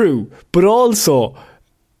licence. True. But also,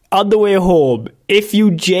 on the way home, if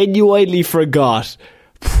you genuinely forgot,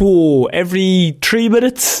 every 3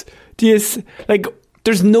 minutes, there's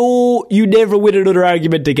no, you never win another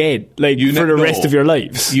argument again, for the rest of your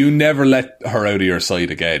lives. You never let her out of your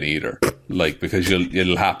sight again either, because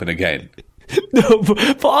it'll happen again. No,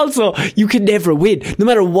 but also, you can never win, no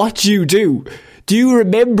matter what you do. Do you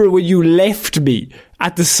remember when you left me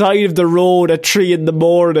at the side of the road at 3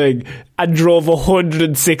 a.m. and drove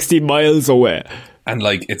 160 miles away? And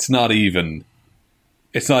it's not even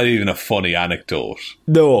a funny anecdote.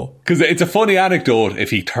 No. Because it's a funny anecdote if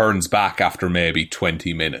he turns back after maybe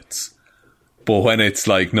 20 minutes. But when it's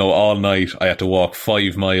all night, I had to walk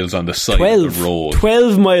 5 miles on the side of the road.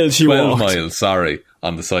 12 miles you walked. 12 miles, sorry,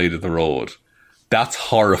 on the side of the road. That's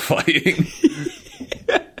horrifying.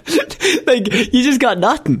 You just got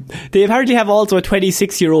nothing. They apparently have also a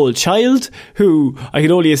 26-year-old child who I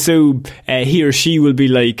can only assume he or she will be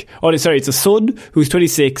it's a son who's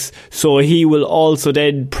 26, so he will also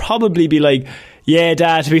then probably be like, yeah,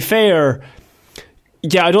 Dad, to be fair,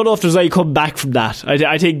 I don't know if there's any come back from that.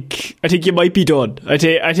 I think you might be done. I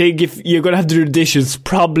think if you're going to have to do the dishes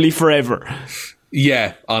probably forever.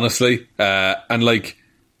 Yeah, honestly.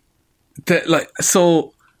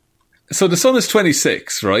 So the son is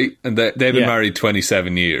 26, right? And they've been married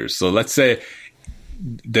 27 years. So let's say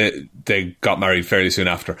they got married fairly soon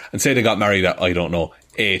after. And say they got married at,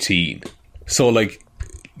 18. So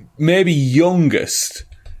maybe youngest,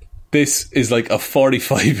 this is a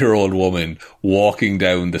 45-year-old woman walking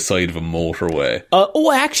down the side of a motorway.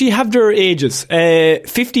 I actually have their ages.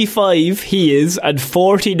 55 he is, and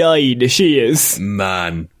 49 she is.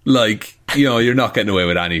 Man, you're not getting away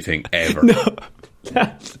with anything ever. No.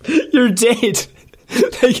 You're dead.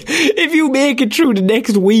 If you make it through the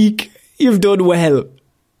next week, you've done well.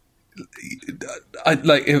 And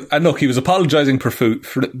look, he was apologising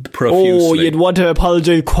profusely. Oh, you'd want to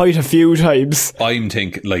apologise quite a few times. I'm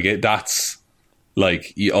thinking that's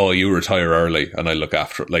you retire early and I look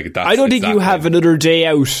after it. I don't think you have another day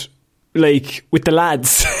out like with the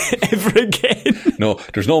lads ever again. No,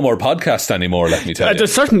 there's no more podcast anymore, let me tell you. There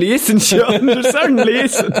certainly isn't, Sean. There certainly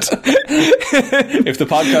isn't. If the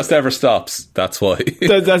podcast ever stops, that's why.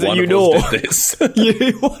 That's one you of know. us did this.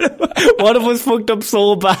 One of us fucked up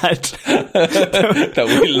so bad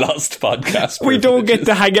that we lost podcast. We don't get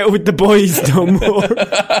to hang out with the boys no more.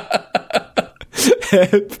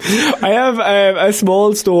 I have a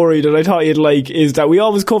small story that I thought you'd like, is that we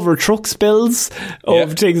always cover truck spills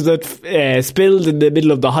of things that spilled in the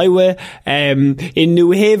middle of the highway. In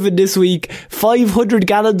New Haven this week, 500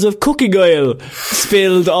 gallons of cooking oil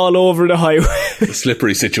spilled all over the highway. A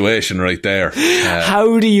slippery situation right there.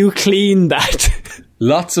 How do you clean that?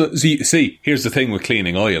 Lots of... See, here's the thing with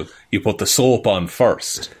cleaning oil. You put the soap on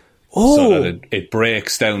first. Oh. So that it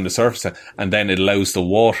breaks down the surface, and then it allows the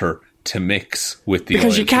water to mix with the oil.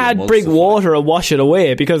 Because you can't bring water and wash it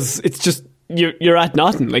away, because it's just you're at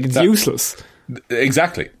nothing. Like, it's useless.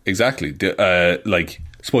 Exactly. Like,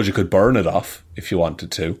 suppose you could burn it off if you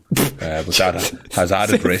wanted to, but that has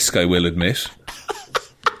added risk, I will admit.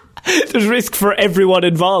 There's risk for everyone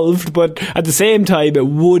involved, but at the same time it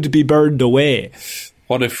would be burned away.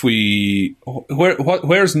 What if we...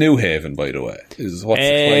 Where's New Haven, by the way? What's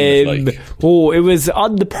the climate like? Oh, it was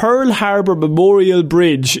on the Pearl Harbor Memorial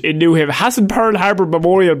Bridge in New Haven. Hasn't Pearl Harbor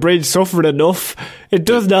Memorial Bridge suffered enough? It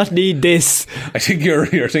does not need this. I think you're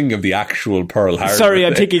thinking of the actual Pearl Harbor. Sorry,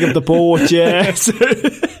 I'm thinking of the boat, yeah. So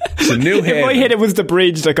New Haven... In my head it was the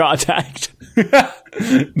bridge that got attacked.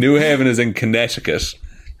 New Haven is in Connecticut,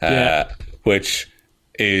 which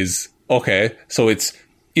is... Okay, so it's,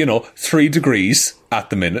 3 degrees at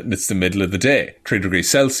the minute, and it's the middle of the day, 3 degrees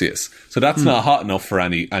Celsius. So that's not hot enough for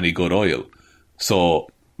any good oil. So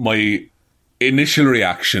my initial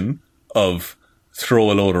reaction of throw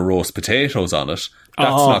a load of roast potatoes on it, that's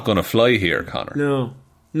not going to fly here, Connor.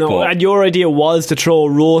 No. And your idea was to throw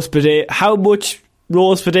roast potato. How much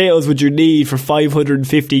roast potatoes would you need for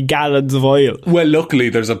 550 gallons of oil? Well, luckily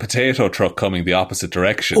there's a potato truck coming the opposite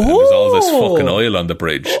direction, and there's all this fucking oil on the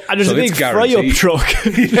bridge. And there's a big fry-up truck.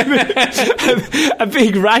 A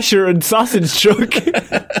big rasher and sausage truck.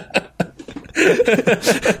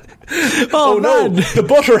 Oh no, the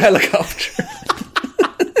butter helicopter.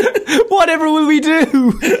 Whatever will we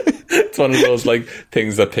do? It's one of those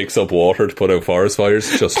things that picks up water to put out forest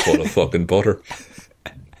fires, just full of fucking butter.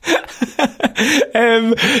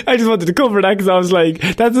 I just wanted to cover that because I was like,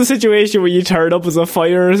 that's a situation where you turn up as the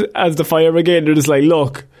fire brigade. They're just like,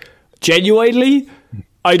 look, genuinely,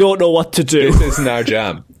 I don't know what to do. This isn't our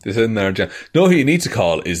jam. No, who you need to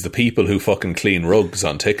call is the people who fucking clean rugs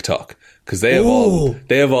on TikTok, because they have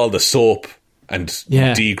all the soap and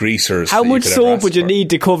degreasers. How much soap would you need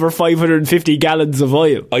to cover 550 gallons of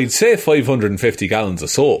oil? I'd say 550 gallons of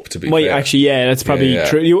soap, to be fair. Actually, that's probably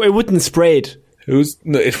true. It wouldn't spread.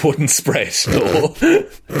 It wouldn't spread, no.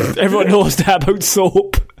 Everyone knows that about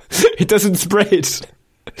soap. It doesn't spread.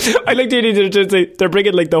 I like the idea that they're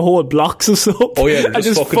bringing the whole blocks of soap. Oh yeah, they're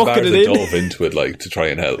just fucking bars of it Dove into it to try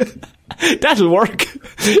and help. That'll work.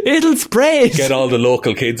 It'll spread. Get all the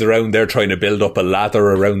local kids around there trying to build up a lather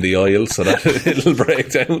around the oil so that it'll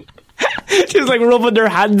break down. Just rubbing their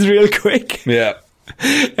hands real quick. Yeah.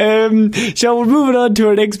 So we're moving on to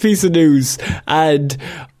our next piece of news, and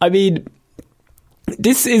I mean,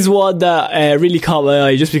 this is one that really caught my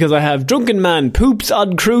eye just because I have drunken man poops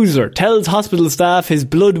on cruiser, tells hospital staff his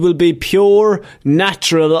blood will be pure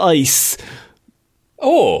natural ice.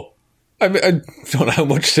 Oh, I mean, I don't know how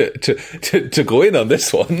much to go in on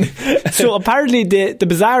this one. So apparently the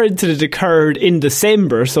bizarre incident occurred in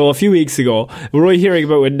December, so a few weeks ago. We're only hearing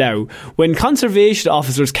about it now, when conservation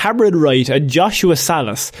officers Cameron Wright and Joshua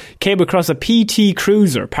Salas came across a PT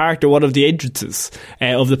cruiser parked at one of the entrances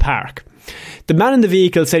of the park. The man in the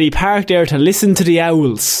vehicle said he parked there to listen to the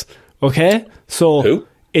owls. Okay? So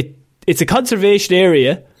it's a conservation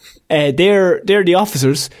area. They're the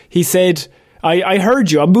officers. He said, I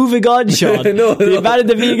heard you. I'm moving on, Sean. No. The man in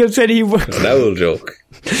the vehicle said he was... It's an owl joke.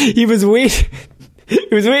 He was waiting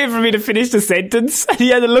for me to finish the sentence, and he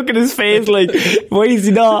had a look at his face like, why is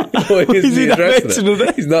he not? Why is he not addressing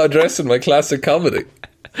it? He's not addressing my classic comedy.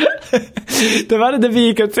 The man in the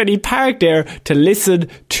vehicle said he parked there to listen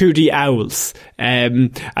to the owls,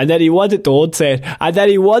 and that he wanted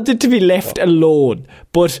to be left alone.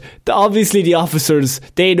 But obviously the officers,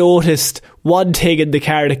 they noticed one thing in the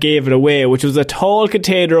car that gave it away, which was a tall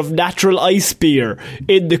container of natural ice beer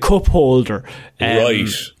in the cup holder. Right.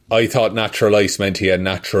 I thought natural ice meant he had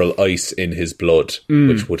natural ice in his blood,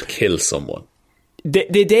 which would kill someone.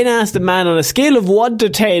 They then asked the man on a scale of 1 to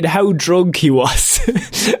 10 how drunk he was.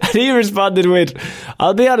 And he responded with,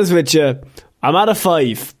 I'll be honest with you, I'm at a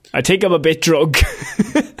 5. I think I'm a bit drunk.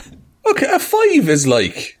 Okay, a 5 is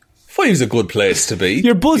like... 5's a good place to be.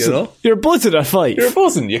 You're buzzing. You know? You're buzzing at 5. You're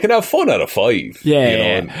buzzing. You can have fun at a 5. Yeah. You know?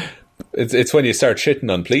 And it's when you start shitting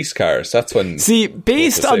on police cars. That's when... See,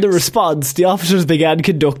 based on the response, the officers began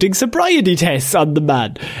conducting sobriety tests on the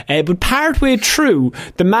man. But partway through,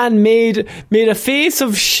 the man made a face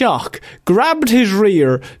of shock, grabbed his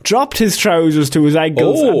rear, dropped his trousers to his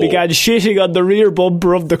ankles, and began shitting on the rear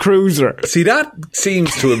bumper of the cruiser. See, that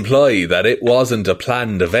seems to imply that it wasn't a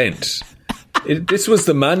planned event. This was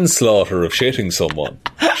the manslaughter of shitting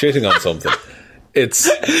on something. It's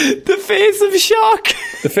the face of shock.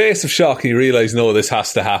 The face of shock. You realise, no, this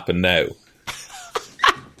has to happen now.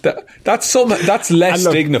 That's less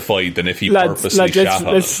dignified than if he purposely shat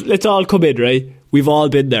on it. Let's all come in, right? We've all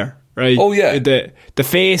been there, right? Oh yeah. The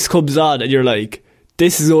face comes on, and you're like,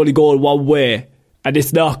 this is only going one way, and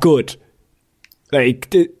it's not good.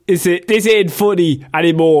 Like, this ain't funny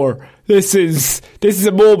anymore. This is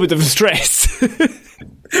a moment of stress.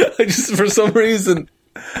 For some reason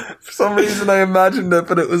I imagined it,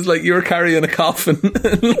 but it was like you were carrying a coffin.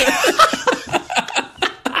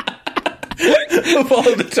 Of all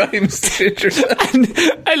the times to shit yourself. And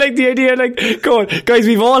I like the idea, like, go on, guys,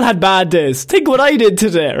 we've all had bad days. Think what I did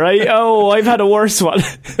today, right? Oh, I've had a worse one.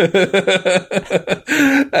 So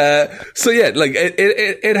yeah, like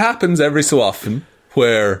it happens every so often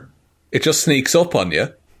where it just sneaks up on you.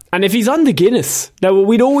 And if he's on the Guinness, now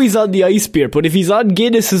we know he's on the ice beer, but if he's on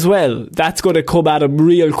Guinness as well, that's going to come at him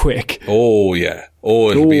real quick. Oh yeah.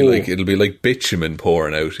 It'll be like bitumen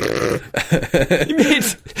pouring out here.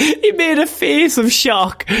 He made a face of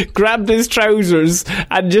shock, grabbed his trousers,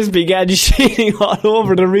 and just began shitting all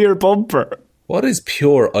over the rear bumper. What is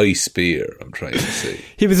pure ice beer? I'm trying to see.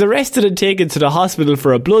 He was arrested and taken to the hospital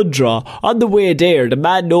for a blood draw. On the way there, the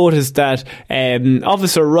man noticed that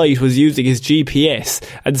Officer Wright was using his GPS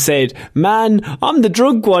and said, "Man, I'm the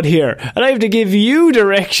drunk one here, and I have to give you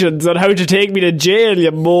directions on how to take me to jail,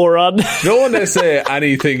 you moron." No one they say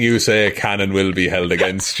anything you say can and will be held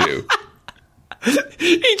against you.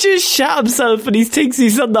 He just shat himself and he thinks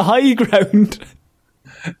he's on the high ground.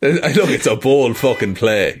 I know it's a bold fucking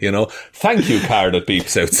play, you know. Thank you, car that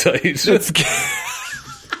beeps outside.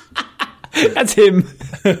 That's him.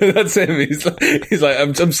 That's him. He's like,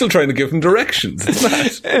 I'm still trying to give him directions.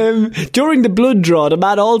 It's mad. During the blood draw, the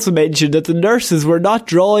man also mentioned that the nurses were not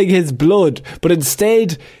drawing his blood, but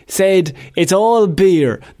instead said, "It's all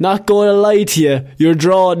beer. Not going to lie to you. You're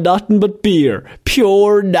drawing nothing but beer.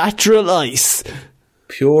 Pure natural ice."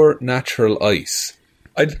 Pure natural ice.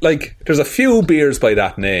 There's a few beers by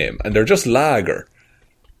that name, and they're just lager.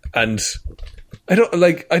 And I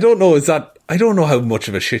don't know how much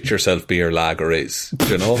of a shit yourself beer lager is, do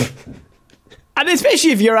you know? And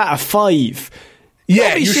especially if you're at a 5.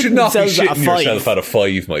 Yeah, you should not be shitting yourself at a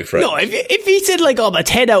 5, my friend. No, if he said, like, I'm a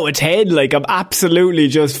 10 out of 10, like, I'm absolutely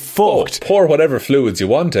just fucked. Pour whatever fluids you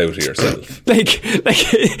want out of yourself. like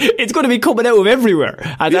it's going to be coming out of everywhere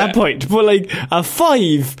at that point. But, like, a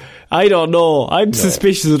 5, I don't know. I'm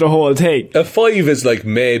suspicious of the whole thing. A 5 is like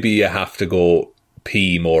maybe you have to go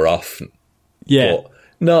pee more often. Yeah. But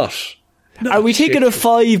not Are we taking a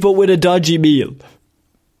 5 but with a dodgy meal?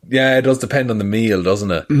 Yeah, it does depend on the meal,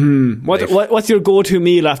 doesn't it? What's your go-to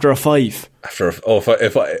meal after a 5?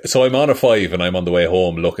 So I'm on a 5 and I'm on the way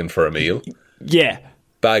home looking for a meal. Yeah.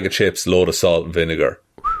 Bag of chips, load of salt and vinegar.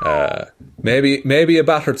 Maybe a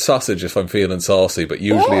battered sausage if I'm feeling saucy, but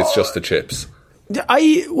usually it's just the chips.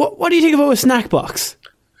 What do you think about a snack box?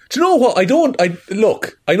 Do you know what? I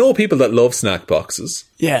know people that love snack boxes.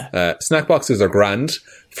 Yeah. Snack boxes are grand.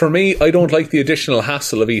 For me, I don't like the additional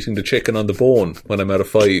hassle of eating the chicken on the bone when I'm at a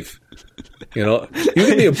 5. You know? You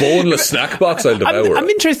give me a boneless snack box, I'll devour I'm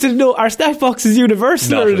interested to know, are snack boxes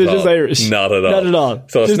universal or are they just Irish? Not at all. Not at all.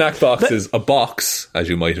 So a snack box is a box, as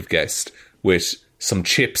you might have guessed, with some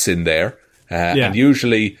chips in there. And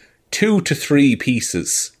usually 2 to 3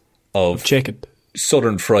 pieces of chicken.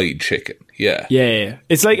 Southern fried chicken. Yeah. Yeah.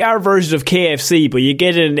 It's like our version of KFC, but you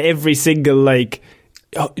get it in every single, like,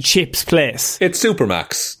 chips place. It's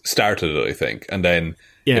Supermax started it, I think, and then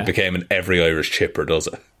it became an every Irish chipper does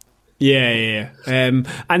it. Yeah.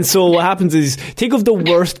 And so what happens is, think of the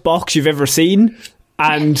worst box you've ever seen,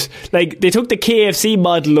 and like they took the KFC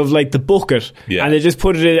model of like the bucket, and they just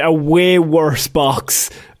put it in a way worse box,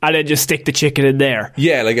 and then just stick the chicken in there.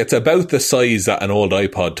 Yeah, like it's about the size that an old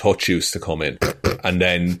iPod Touch used to come in, and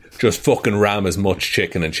then just fucking ram as much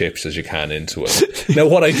chicken and chips as you can into it. Now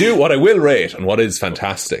what I will rate, and what is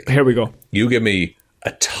fantastic. Here we go. You give me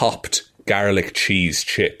a topped garlic cheese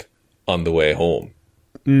chip on the way home.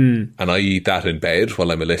 And I eat that in bed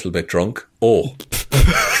while I'm a little bit drunk. Oh,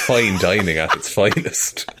 fine dining at its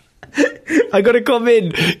finest. I'm going to come in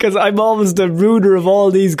because I'm always the ruiner of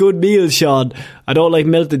all these good meals, Sean. I don't like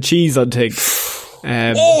melted cheese on things.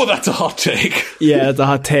 That's a hot take. Yeah, that's a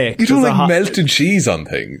hot take. You don't like melted cheese on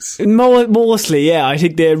things? Mostly, yeah. I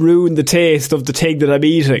think they ruin the taste of the thing that I'm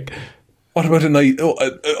eating. What about a night?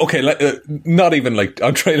 Not even like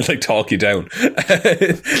I'm trying to like talk you down.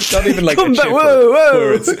 Not even like a chip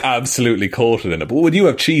where it's absolutely coated in it. But would you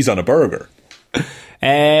have cheese on a burger?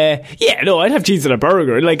 I'd have cheese on a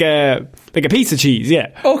burger, like a piece of cheese.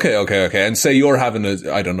 Yeah. Okay. And say you're having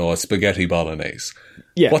a spaghetti bolognese.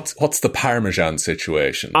 Yeah. What's the Parmesan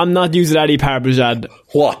situation? I'm not using any Parmesan.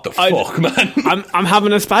 What the fuck, man? I'm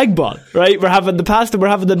having a spag bol, right? We're having the pasta, we're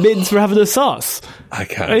having the mince, we're having the sauce. I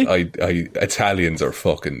can't. Right? Italians are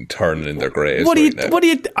fucking turning in their graves.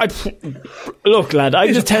 Look, lad,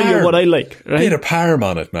 I'm just telling you what I like. Right? Bit of parm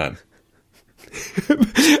on it, man.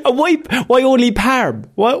 Why only parm?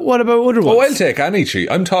 What about other ones? Oh, I'll take any cheese.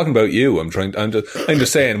 I'm talking about you. I'm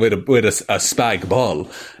just saying with a spag bol.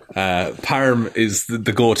 Parm is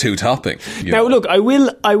the go-to topping. Now, look, I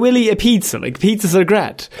will eat a pizza. Like, pizzas are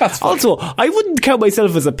great. That's fine. Also, I wouldn't count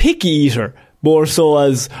myself as a picky eater, more so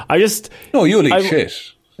as No, you'll eat shit.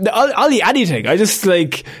 I'll eat anything. I just,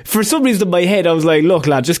 like, for some reason in my head, I was like, look,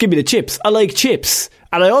 lad, just give me the chips. I like chips.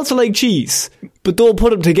 And I also like cheese. But don't put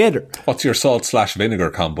them together. What's your salt/vinegar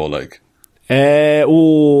combo like?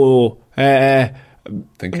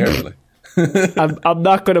 Think carefully. I'm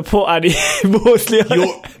not going to put any mostly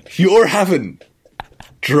on You're having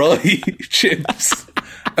dry chips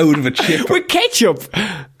out of a chip with ketchup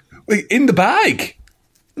in the bag.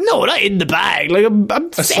 No, not in the bag. Like I'm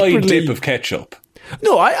a side dip of ketchup.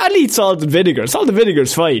 No, I'll eat salt and vinegar. Salt and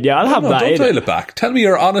vinegar's fine. Yeah, I'll have that. Don't dial it back. Tell me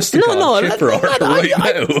you're honest to God chipper right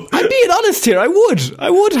now. I'm being honest here. I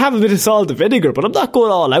would have a bit of salt and vinegar, but I'm not going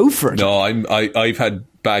all out for it. No, I've had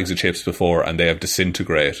bags of chips before and they have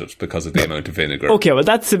disintegrated because of the amount of vinegar. Okay, well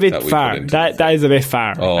that's a bit far. That is a bit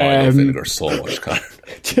far. Oh, I love vinegar so much, Connor.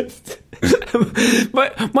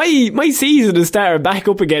 my season is starting back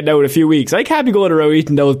up again now in a few weeks. I can't be going around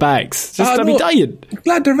eating those bags. I'll be dying.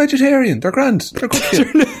 Glad they're vegetarian. They're grand. They're good for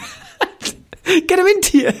you. Get them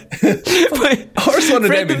into you. Horse one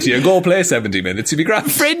of them into you. Go play 70 minutes. You'll be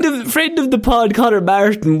grand. Friend of the pod, Connor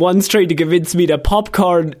Martin, once tried to convince me that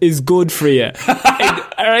popcorn is good for you.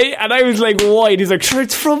 And I was like, why? And he's like, sure,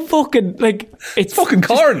 it's from fucking, like, it's fucking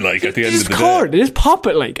corn, like, at the end of the day. It's corn. It is pop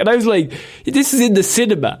it, like. And I was like, this is in the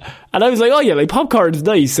cinema. And I was like, oh yeah, like, popcorn's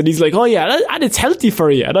nice. And he's like, oh yeah, and it's healthy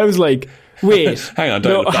for you. And I was like, wait. hang on.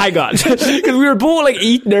 Because we were both like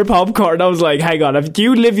eating their popcorn. I was like, hang on. Do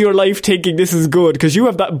you live your life thinking this is good? Because you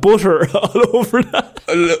have that butter all over that.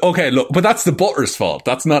 Okay, look, but that's the butter's fault.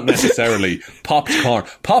 That's not necessarily popped corn.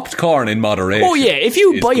 Popped corn in moderation. Oh yeah, if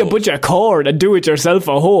you buy a bunch of corn and do it yourself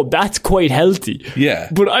at home, that's quite healthy. Yeah.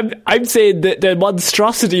 But I'm saying that the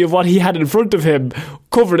monstrosity of what he had in front of him,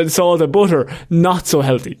 covered in salt and butter, not so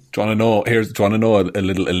healthy. Do you want to know a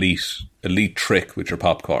little elite trick with your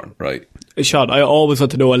popcorn, right? Sean, I always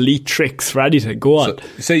want to know elite tricks for anything. Go on. So,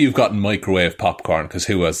 say you've gotten microwave popcorn, because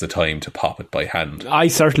who has the time to pop it by hand? I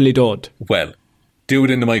certainly don't. Well, do it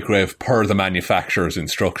in the microwave per the manufacturer's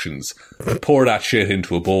instructions. Pour that shit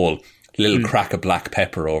into a bowl. Little crack of black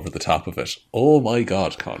pepper over the top of it. Oh my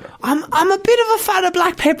God, Connor. I'm a bit of a fan of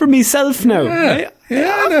black pepper myself now. Yeah,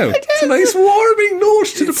 I know. It's a nice warming note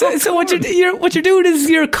to the popcorn. So what you're doing is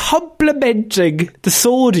you're complementing the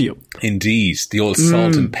sodium. Indeed, the old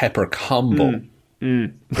salt and pepper combo.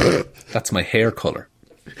 That's my hair colour.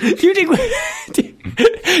 Do you have a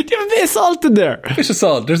bit of salt in there? A bit of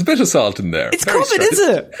salt. There's a bit of salt in there. It's coming, is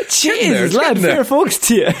it? Jeez, lad, fair folks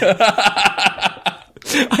to you.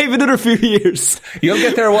 I have another few years. You'll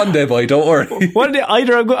get there one day, boy. Don't worry. One day,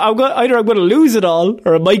 either I'm going to lose it all,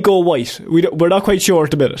 or it might go white. We're not quite sure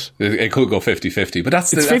at the minute. It could go 50-50, but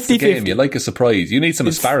that's the game. You like a surprise. You need some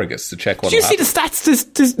asparagus to check what. Did you see the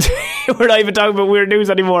stats? We're not even talking about weird news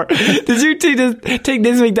anymore. Did you think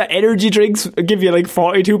this week that energy drinks give you like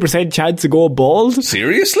 42% chance to go bald?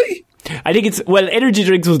 Seriously? I think energy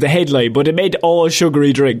drinks was the headline, but it made all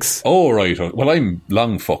sugary drinks. Oh, right. Well, I'm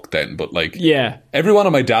long fucked then, but like, yeah. Everyone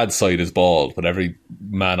on my dad's side is bald, but every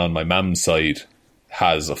man on my mum's side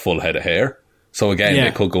has a full head of hair. So again,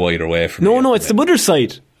 it could go either way for me. No, it's the mother's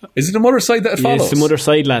side. Is it the mother's side that it follows? Yeah, it's the mother's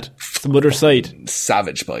side, lad. It's the mother's side.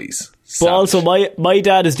 Savage, boys. But also, my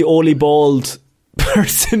dad is the only bald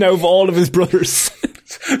person out of all of his brothers.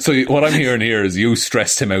 So what I'm hearing here is you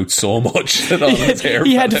stressed him out so much that all his hair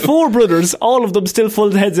He had fell out. 4 brothers, all of them still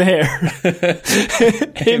full heads of hair.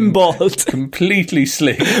 Him bald. Completely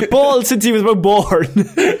slick. Bald since he was about born.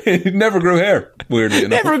 He never grew hair, weirdly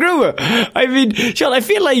enough. Never grew it. I mean, Sean, I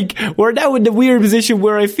feel like we're now in the weird position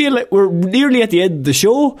where I feel like we're nearly at the end of the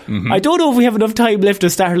show. I don't know if we have enough time left to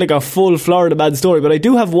start like a full Florida Man story, but I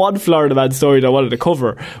do have one Florida Man story that I wanted to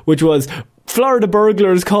cover, which was Florida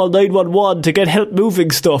burglars called 911 to get help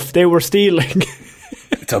moving stuff they were stealing.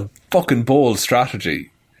 It's a fucking bold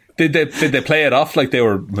strategy. Did they play it off like they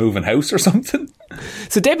were moving house or something?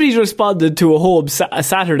 So deputies responded to a home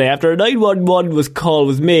Saturday after a 911 call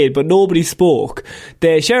was made, but nobody spoke.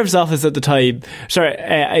 The sheriff's office at the time,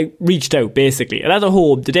 I reached out basically, and at the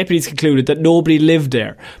home, the deputies concluded that nobody lived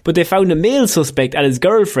there, but they found a male suspect and his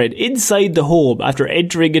girlfriend inside the home after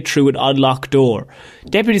entering it through an unlocked door.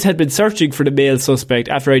 Deputies had been searching for the male suspect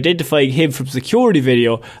after identifying him from security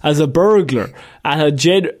video as a burglar at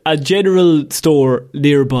a general store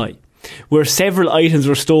nearby, where several items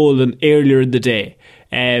were stolen earlier in the day.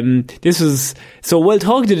 While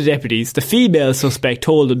talking to the deputies, the female suspect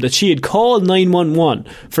told them that she had called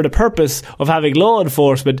 911 for the purpose of having law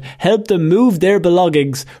enforcement help them move their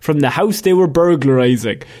belongings from the house they were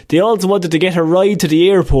burglarising. They also wanted to get a ride to the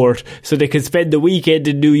airport so they could spend the weekend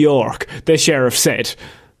in New York, the sheriff said.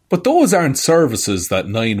 But those aren't services that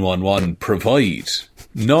 911 provide,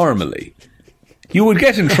 normally. You would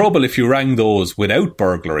get in trouble if you rang those without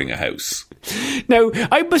burglaring a house. Now,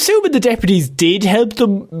 I'm assuming the deputies did help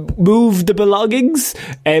them move the belongings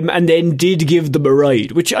and then did give them a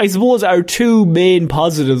ride, which I suppose are 2 main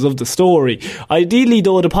positives of the story. Ideally,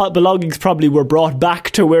 though, the belongings probably were brought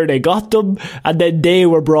back to where they got them and then they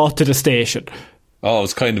were brought to the station. Oh,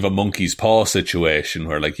 it's kind of a monkey's paw situation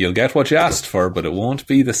where, like, you'll get what you asked for, but it won't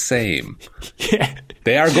be the same. Yeah.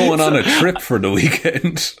 They are going on a trip for the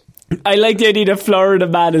weekend. I like the idea that Florida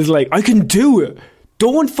Man is like, I can do it.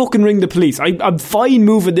 Don't fucking ring the police. I'm fine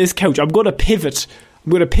moving this couch. I'm going to pivot.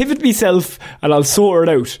 I'm going to pivot myself and I'll sort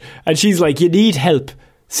it out. And she's like, you need help.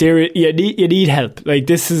 Seriously, you need help. Like,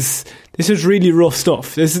 this is really rough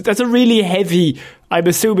stuff. That's a really heavy, I'm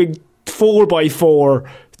assuming, 4x4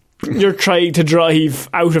 you're trying to drive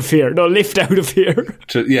out of here. No, lift out of here.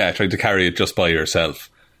 Trying to carry it just by yourself.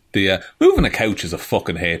 The moving a couch is a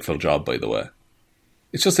fucking hateful job, by the way.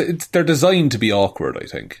 It's just, they're designed to be awkward, I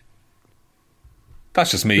think.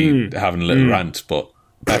 That's just me having a little rant, but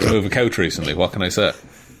I had to move a couch recently. What can I say?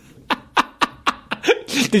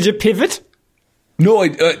 Did you pivot? No,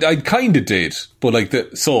 I kind of did,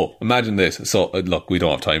 but so imagine this. So look, we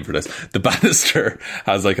don't have time for this. The banister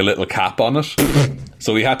has like a little cap on it,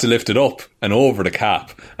 so we had to lift it up and over the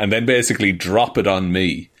cap, and then basically drop it on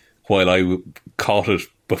me while I caught it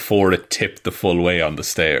before it tipped the full way on the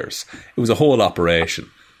stairs. It was a whole operation,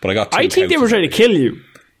 but I got. I think they were trying to kill you.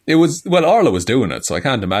 It was, well, Orla was doing it, so I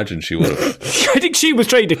can't imagine she would have. I think she was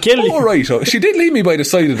trying to kill you. Oh, right. She did leave me by the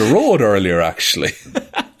side of the road earlier, actually.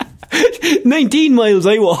 19 miles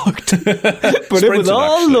I walked. But it was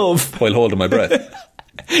all actually, love. While holding my breath.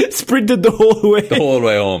 Sprinted the whole way. The whole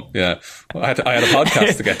way home, yeah. I had a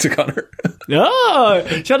podcast to get to, Connor.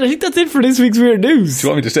 Sean, I think that's it for this week's Weird News. Do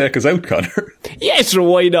you want me to take us out, Connor? Yes, or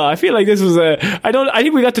why not? I feel like this was I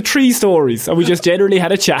think we got to 3 stories and we just generally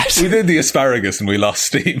had a chat. We did the asparagus and we lost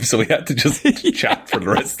steam, so we had to just chat for the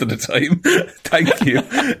rest of the time. Thank you,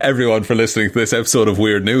 everyone, for listening to this episode of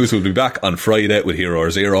Weird News. We'll be back on Friday with Hero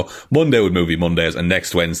or Zero, Monday with Movie Mondays, and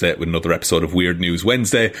next Wednesday with another episode of Weird News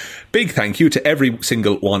Wednesday. Big thank you to every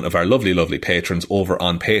single one of our lovely, lovely patrons over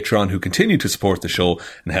on Patreon who continue to support the show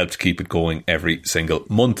and help to keep it going every single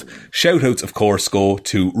month. Shout outs, of course, go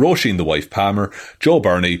to Roisin the Wife Palmer, Joe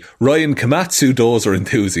Burney, Ryan Komatsu Dozer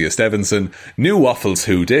Enthusiast Evanson, New Waffles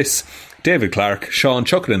Who Dis, David Clark, Sean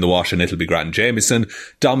Chuck It in the Wash and It'll Be Grand Jameson,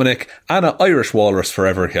 Dominic, Anna Irish Walrus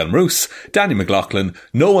Forever Hjelm Roos, Danny McLaughlin,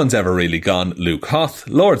 No One's Ever Really Gone, Luke Hoth,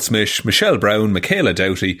 Lord Smish, Michelle Brown, Michaela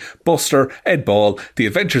Doughty, Buster, Ed Ball, The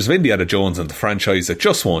Adventures of Indiana Jones and the Franchise That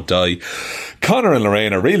Just Won't Die. Connor and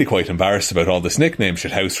Lorraine are really quite embarrassed about all this nickname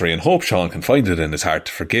shithousery and hope Sean can find it in his heart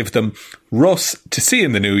to forgive them. Russ, to see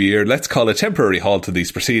in the new year, let's call a temporary halt to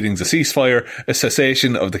these proceedings, a ceasefire, a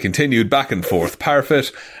cessation of the continued back and forth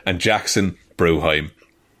parfait, and Jackson Bruheim.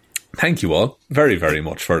 Thank you all very, very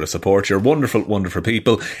much for the support. You're wonderful, wonderful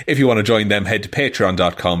people. If you want to join them, head to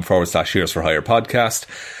patreon.com/Heroes for Hire podcast.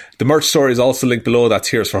 The merch store is also linked below.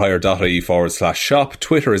 That's heroesforhire.ie/shop.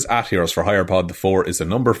 Twitter is @heroesforhirepod. The 4 is a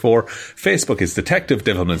number 4. Facebook is Detective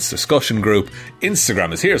Divilment's discussion group.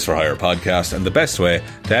 Instagram is Heroes for Hire Podcast. And the best way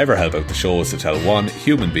to ever help out the show is to tell one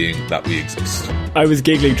human being that we exist. I was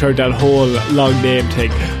giggling throughout that whole long name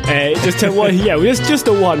thing. Just tell one, just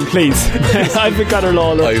a one, please. I've been Conor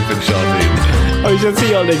Lawler. I've been Sean Dean. I shall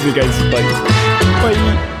see you all next week, guys. Bye.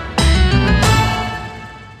 Bye.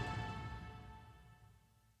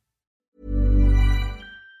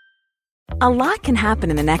 A lot can happen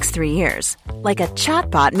in the next 3 years. Like a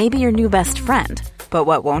chatbot may be your new best friend. But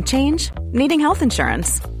what won't change? Needing health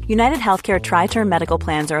insurance. United Healthcare Tri-Term Medical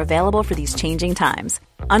Plans are available for these changing times.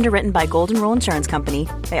 Underwritten by Golden Rule Insurance Company,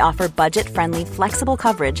 they offer budget-friendly, flexible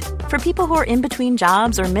coverage for people who are in between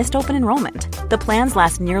jobs or missed open enrollment. The plans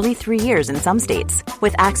last nearly 3 years in some states,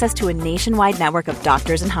 with access to a nationwide network of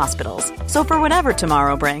doctors and hospitals. So for whatever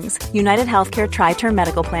tomorrow brings, United Healthcare Tri-Term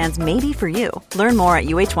Medical Plans may be for you. Learn more at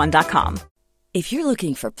uh1.com. If you're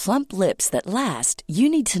looking for plump lips that last, you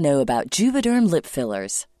need to know about Juvederm lip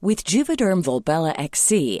fillers. With Juvederm Volbella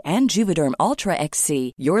XC and Juvederm Ultra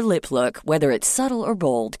XC, your lip look, whether it's subtle or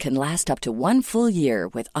bold, can last up to 1 full year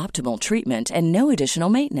with optimal treatment and no additional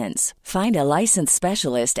maintenance. Find a licensed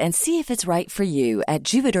specialist and see if it's right for you at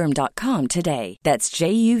Juvederm.com today. That's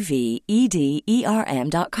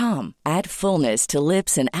JUVEDERM.com. Add fullness to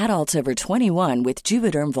lips in adults over 21 with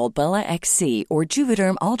Juvederm Volbella XC or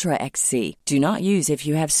Juvederm Ultra XC. Do not use if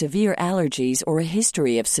you have severe allergies or a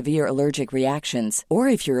history of severe allergic reactions, or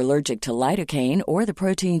if you're allergic to lidocaine or the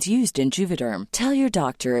proteins used in Juvederm. Tell your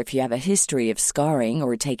doctor if you have a history of scarring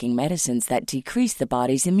or taking medicines that decrease the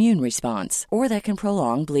body's immune response or that can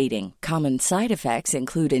prolong bleeding. Common side effects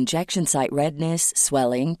include injection site redness,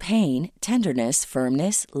 swelling, pain, tenderness,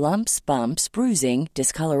 firmness, lumps, bumps, bruising,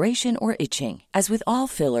 discoloration, or itching. As with all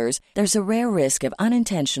fillers, there's a rare risk of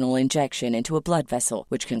unintentional injection into a blood vessel,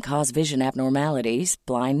 which can cause vision abnormalities,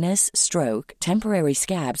 blindness, stroke, temporary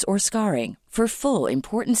scabs, or scarring. For full,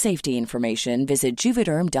 important safety information, visit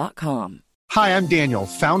Juvederm.com. Hi, I'm Daniel,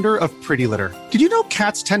 founder of Pretty Litter. Did you know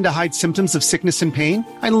cats tend to hide symptoms of sickness and pain?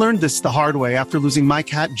 I learned this the hard way after losing my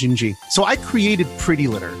cat, Gingy. So I created Pretty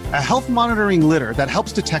Litter, a health monitoring litter that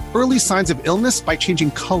helps detect early signs of illness by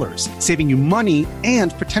changing colors, saving you money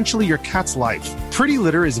and potentially your cat's life. Pretty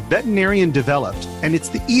Litter is veterinarian developed, and it's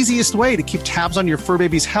the easiest way to keep tabs on your fur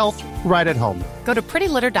baby's health right at home. Go to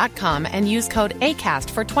prettylitter.com and use code ACAST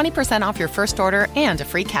for 20% off your first order and a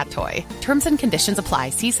free cat toy. Terms and conditions apply.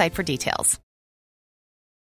 See site for details.